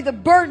carry the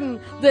burden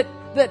that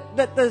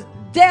the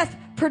death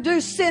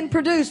produced, sin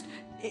produced.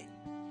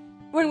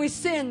 When we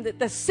sinned, that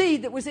the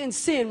seed that was in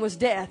sin was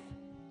death.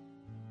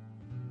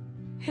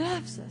 He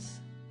loves us.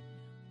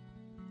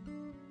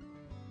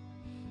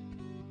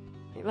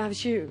 He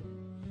loves you.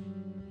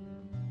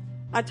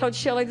 I told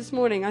Shelley this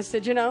morning, I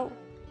said,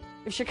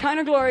 if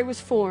Shekinah Glory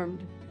was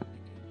formed,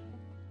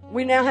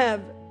 we now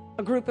have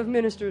a group of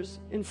ministers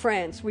in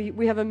France.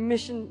 We have a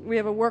mission, we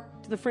have a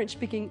work to the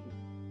French-speaking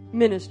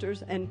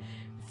ministers and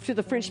to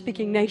the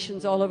French-speaking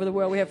nations all over the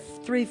world. We have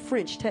 3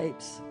 French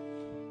tapes.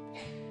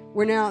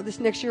 We're now, this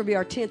next year will be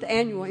our 10th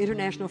annual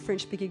International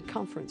French-speaking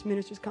conference,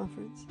 ministers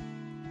conference.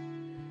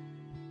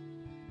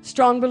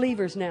 Strong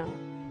believers now.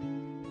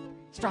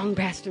 Strong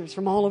pastors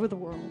from all over the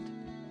world.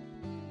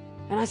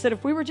 And I said,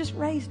 if we were just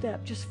raised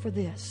up just for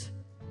this,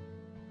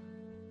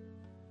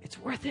 it's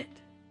worth it.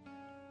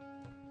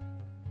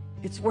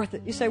 It's worth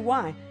it. You say,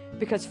 why?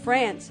 Because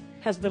France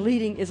has the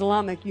leading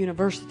Islamic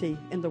university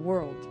in the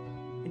world,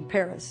 in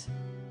Paris.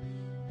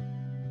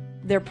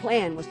 Their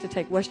plan was to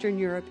take Western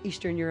Europe,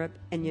 Eastern Europe,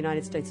 and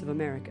United States of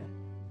America.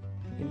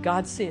 And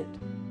God sent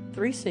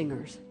 3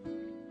 singers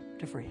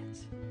to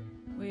France.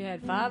 We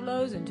had 5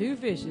 loaves and 2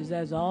 fishes.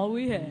 That's all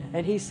we had.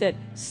 And he said,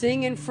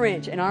 sing in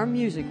French. And our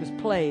music was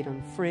played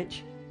on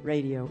French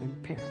radio in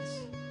Paris.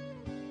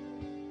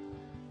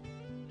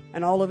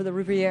 And all over the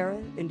Riviera,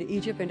 into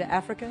Egypt, into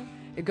Africa.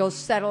 It goes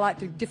satellite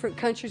to different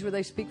countries where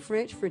they speak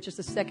French. French is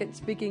the second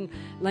speaking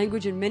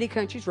language in many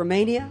countries.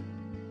 Romania.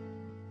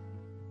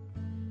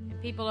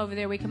 And people over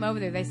there, we come over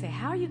there, they say,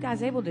 how are you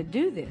guys able to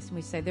do this? And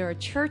we say, there are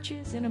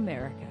churches in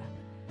America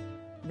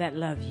that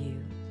love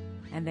you,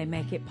 and they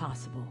make it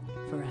possible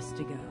for us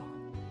to go.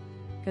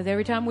 Because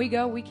every time we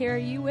go, we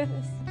carry you with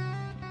us.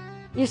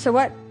 You say,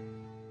 what?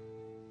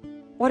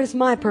 What is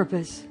my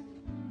purpose?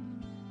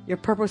 Your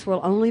purpose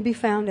will only be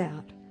found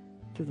out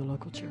through the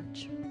local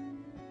church.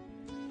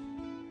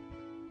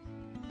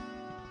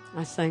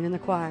 I sang in the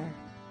choir.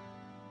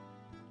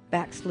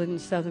 Backslidden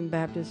Southern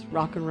Baptist,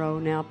 rock and roll,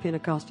 now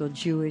Pentecostal,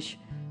 Jewish,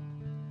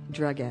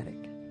 drug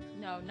addict.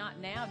 No, not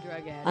now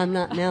drug addict. I'm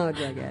not now a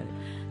drug addict.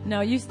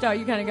 No, you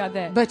kind of got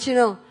that. But you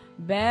know,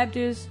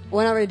 Baptist,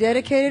 when I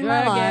rededicated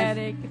my drug life,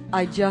 addict,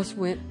 I just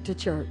went to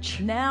church.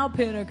 now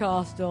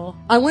Pentecostal.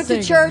 I went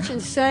singer. to church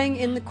and sang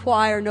in the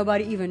choir.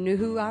 Nobody even knew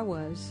who I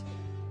was.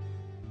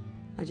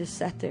 I just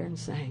sat there and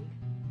sang.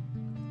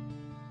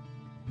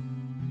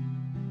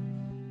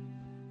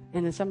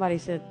 And then somebody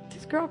said,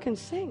 this girl can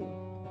sing.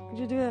 Would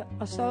you do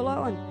a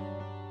solo? And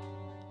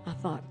I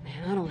thought,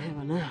 man, I don't have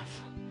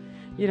enough.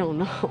 You don't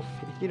know.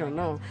 You don't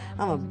know.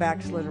 I'm a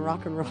backslidden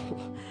rock and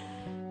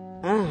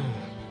roll.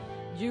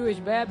 Jewish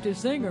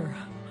Baptist singer.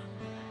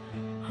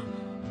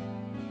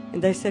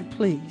 And they said,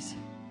 please.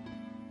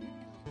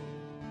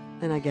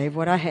 And I gave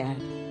what I had.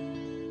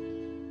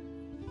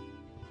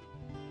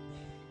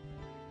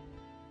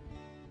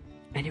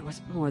 And it was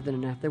more than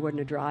enough. There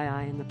wasn't a dry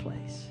eye in the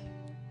place.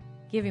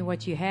 Giving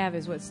what you have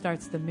is what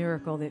starts the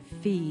miracle that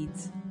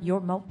feeds your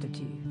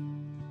multitude.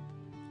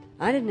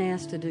 I didn't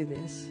ask to do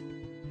this.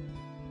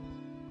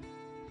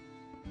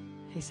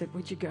 He said,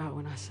 would you go?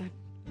 And I said,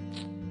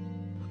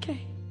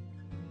 okay.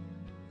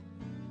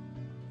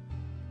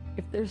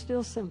 If there's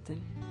still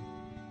something,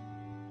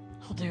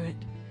 I'll do it.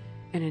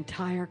 An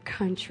entire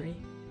country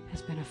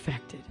has been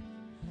affected.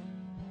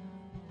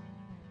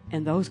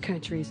 And those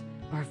countries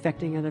are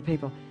affecting other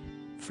people.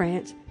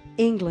 France,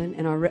 England,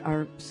 and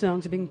our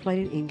songs are being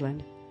played in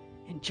England,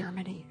 and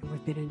Germany, and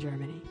we've been in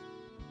Germany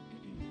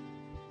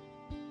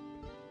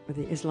with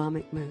the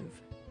Islamic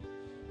move.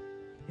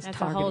 That's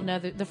targeted. A whole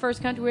nother. The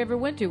first country we ever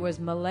went to was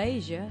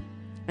Malaysia,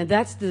 and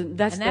that's the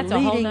a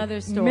whole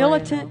nother story,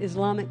 militant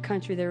Islamic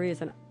country there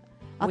is. And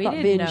I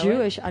thought being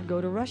Jewish, I'd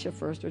go to Russia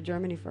first or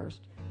Germany first.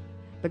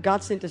 But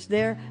God sent us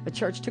there. A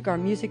church took our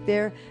music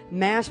there,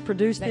 mass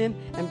produced them,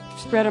 and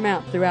spread them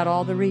out throughout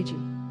all the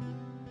region.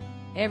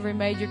 Every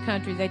major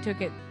country, they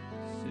took it.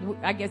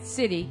 I guess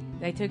city,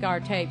 they took our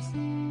tapes,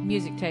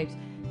 music tapes.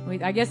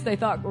 I guess they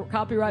thought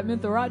copyright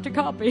meant the right to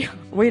copy.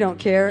 We don't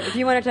care. If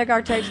you want to take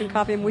our tapes and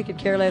copy them, we could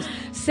care less.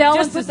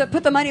 Sell them,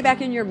 put the money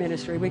back in your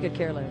ministry. We could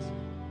care less.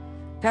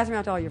 Pass them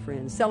out to all your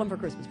friends. Sell them for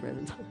Christmas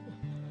presents.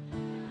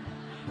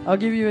 I'll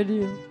give you a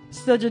deal.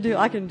 Such a deal.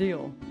 I can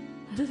deal.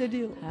 Just a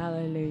deal.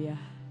 Hallelujah.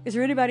 Is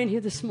there anybody in here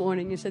this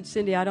morning who said,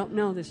 Cindy, I don't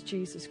know this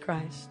Jesus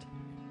Christ.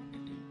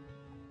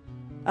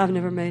 I've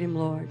never made him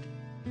Lord.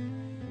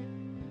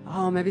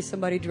 Oh, maybe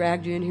somebody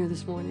dragged you in here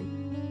this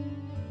morning.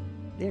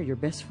 They're your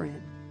best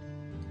friend.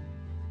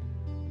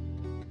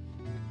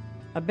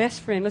 A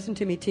best friend, listen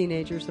to me,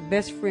 teenagers, a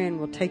best friend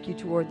will take you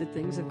toward the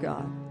things of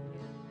God.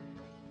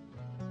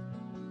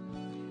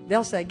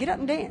 They'll say, get up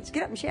and dance,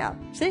 get up and shout,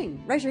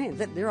 sing, raise your hands.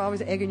 They're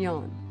always egging you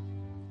on.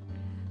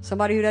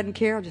 Somebody who doesn't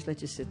care, I'll just let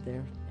you sit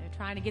there. They're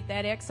trying to get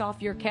that X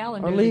off your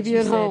calendar. Or leave you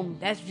at home.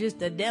 That's just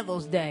the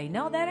devil's day.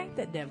 No, that ain't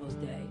the devil's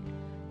day.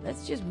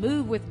 Let's just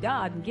move with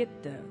God and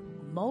get the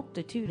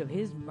multitude of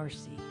his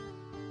mercy.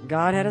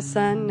 God had a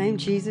son named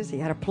Jesus. He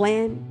had a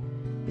plan.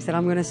 He said,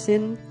 I'm going to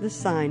send the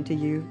sign to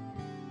you.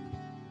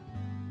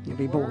 You'll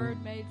be born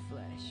Word made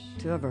flesh.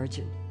 To a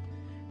virgin.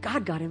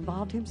 God got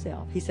involved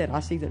himself. He said,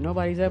 I see that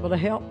nobody's able to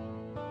help.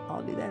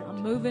 I'll do that.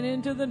 I'm moving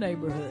into the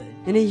neighborhood.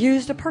 And he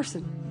used a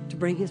person to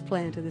bring his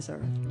plan to this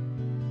earth.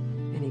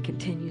 And he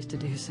continues to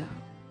do so.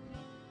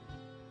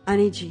 I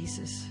need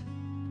Jesus.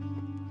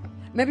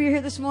 Maybe you're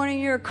here this morning,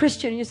 you're a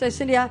Christian, and you say,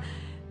 Cindy,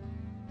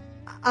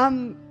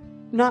 I'm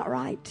not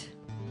right.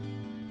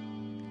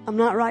 I'm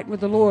not right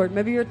with the Lord.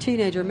 Maybe you're a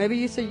teenager. Maybe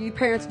you say your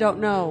parents don't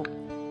know.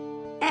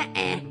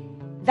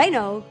 They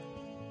know.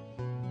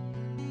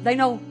 They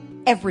know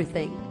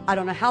everything. I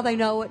don't know how they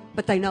know it,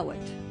 but they know it.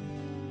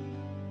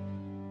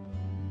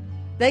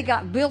 They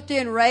got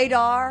built-in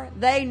radar.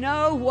 They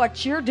know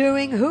what you're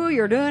doing, who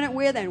you're doing it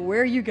with, and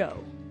where you go.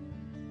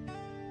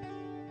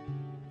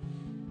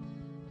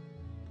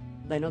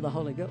 They know the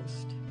Holy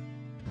Ghost.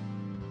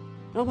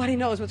 Nobody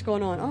knows what's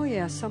going on. Oh,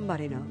 yeah,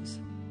 somebody knows.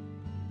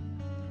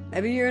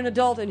 Maybe you're an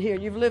adult in here.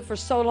 You've lived for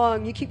so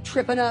long. You keep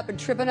tripping up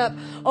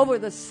over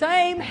the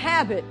same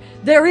habit.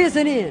 There is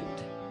an end.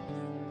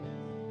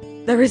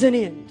 There is an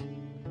end.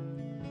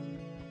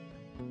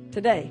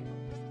 Today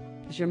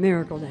is your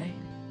miracle day.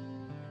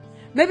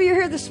 Maybe you're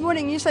here this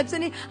morning and you said,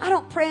 Cindy, I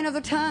don't pray in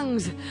other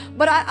tongues,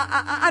 but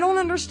I don't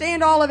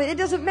understand all of it. It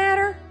doesn't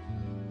matter.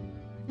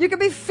 You can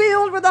be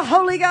filled with the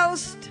Holy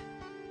Ghost.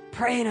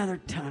 Pray in other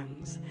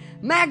tongues,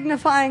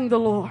 magnifying the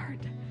Lord.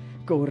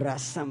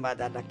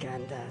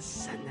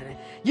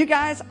 You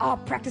guys all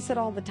practice it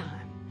all the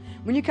time.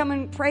 When you come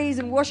and praise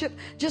and worship,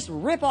 just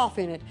rip off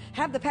in it.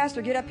 Have the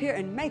pastor get up here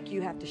and make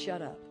you have to shut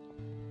up.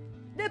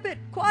 Nip it,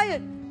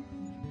 quiet.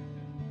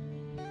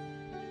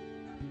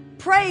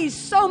 Praise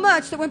so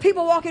much that when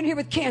people walk in here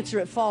with cancer,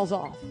 it falls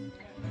off.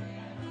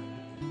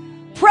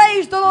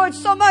 Praise the Lord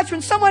so much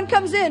when someone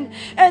comes in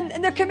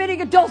and they're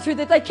committing adultery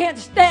that they can't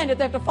stand it.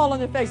 They have to fall on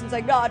their face and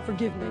say, God,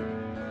 forgive me.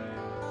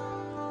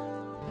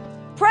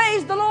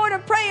 Praise the Lord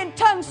and pray in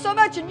tongues so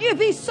much and you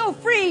be so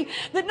free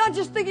that not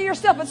just think of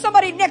yourself but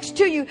somebody next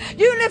to you.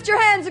 You lift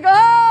your hands and go,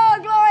 oh,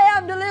 glory,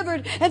 I'm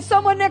delivered. And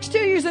someone next to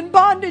you is in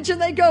bondage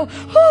and they go,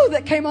 oh,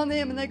 that came on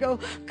them. And they go,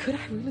 could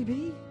I really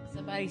be?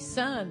 Somebody's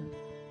son.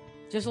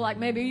 Just like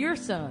maybe your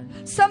son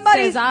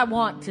Somebody says, I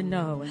want to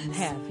know and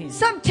have him.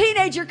 Some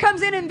teenager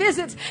comes in and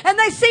visits and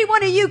they see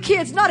one of you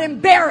kids not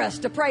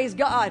embarrassed to praise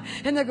God.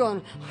 And they're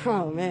going,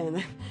 oh,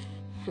 man.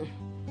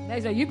 They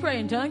say, you pray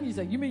in tongues? You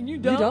say, you mean you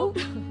don't? You don't?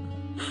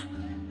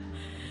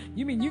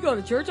 You mean you go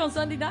to church on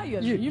Sunday night?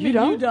 You mean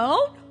don't? You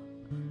don't?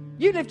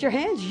 You lift your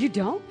hands? You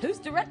don't? Who's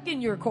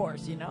directing your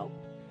course,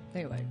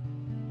 Anyway.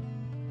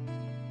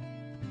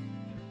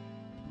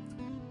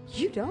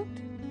 You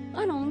don't?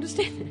 I don't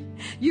understand it.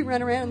 You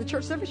run around in the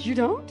church service? You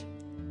don't?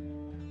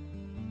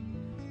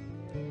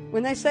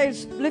 When they say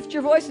lift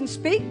your voice and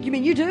speak, you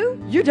mean you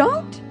do? You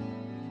don't?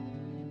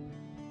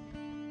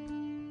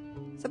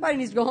 Somebody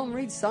needs to go home and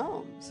read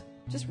Psalms.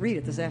 Just read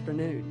it this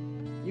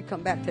afternoon. You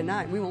come back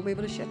tonight, we won't be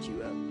able to shut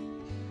you up.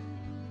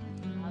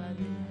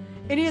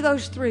 Any of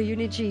those three, you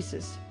need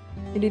Jesus.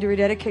 You need to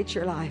rededicate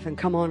your life and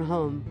come on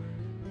home.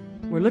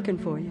 We're looking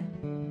for you.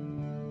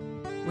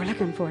 We're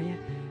looking for you.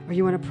 Or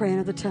you want to pray in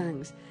other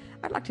tongues.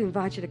 I'd like to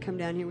invite you to come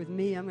down here with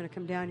me. I'm going to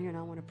come down here and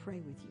I want to pray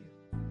with you.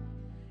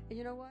 And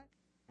you know what?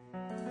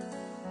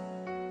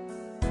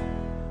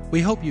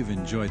 We hope you've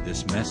enjoyed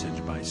this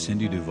message by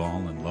Cindy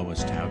Duvall and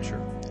Lois Toucher.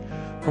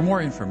 For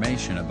more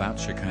information about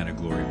Shekinah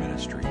Glory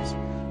Ministries,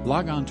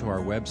 log on to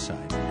our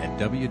website at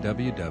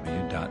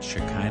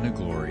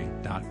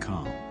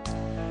www.shekinahglory.com.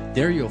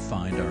 There you'll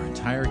find our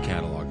entire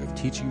catalog of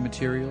teaching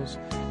materials,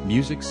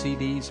 music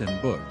CDs,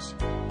 and books,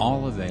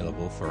 all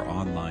available for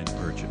online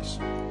purchase.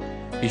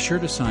 Be sure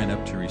to sign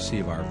up to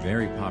receive our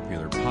very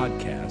popular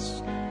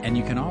podcasts, and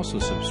you can also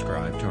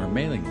subscribe to our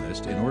mailing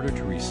list in order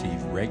to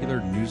receive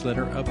regular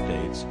newsletter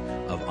updates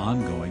of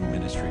ongoing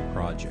ministry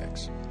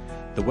projects.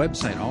 The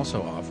website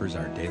also offers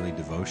our daily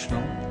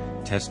devotional,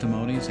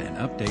 testimonies, and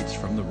updates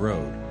from the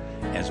road,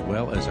 as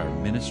well as our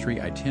ministry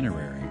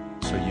itinerary,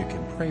 so you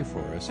can pray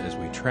for us as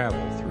we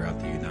travel throughout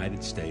the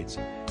United States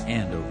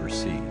and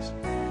overseas.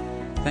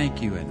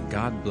 Thank you, and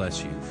God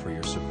bless you for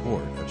your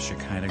support of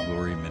Shekinah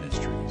Glory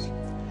Ministries.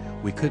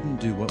 We couldn't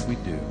do what we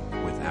do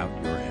without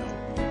your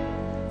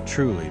help.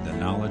 Truly, the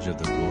knowledge of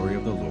the glory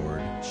of the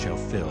Lord shall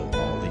fill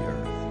all the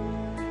earth.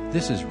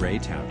 This is Ray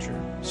Toucher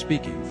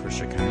speaking for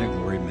Shekinah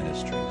Glory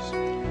Ministries.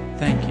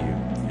 Thank you,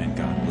 and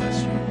God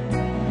bless you.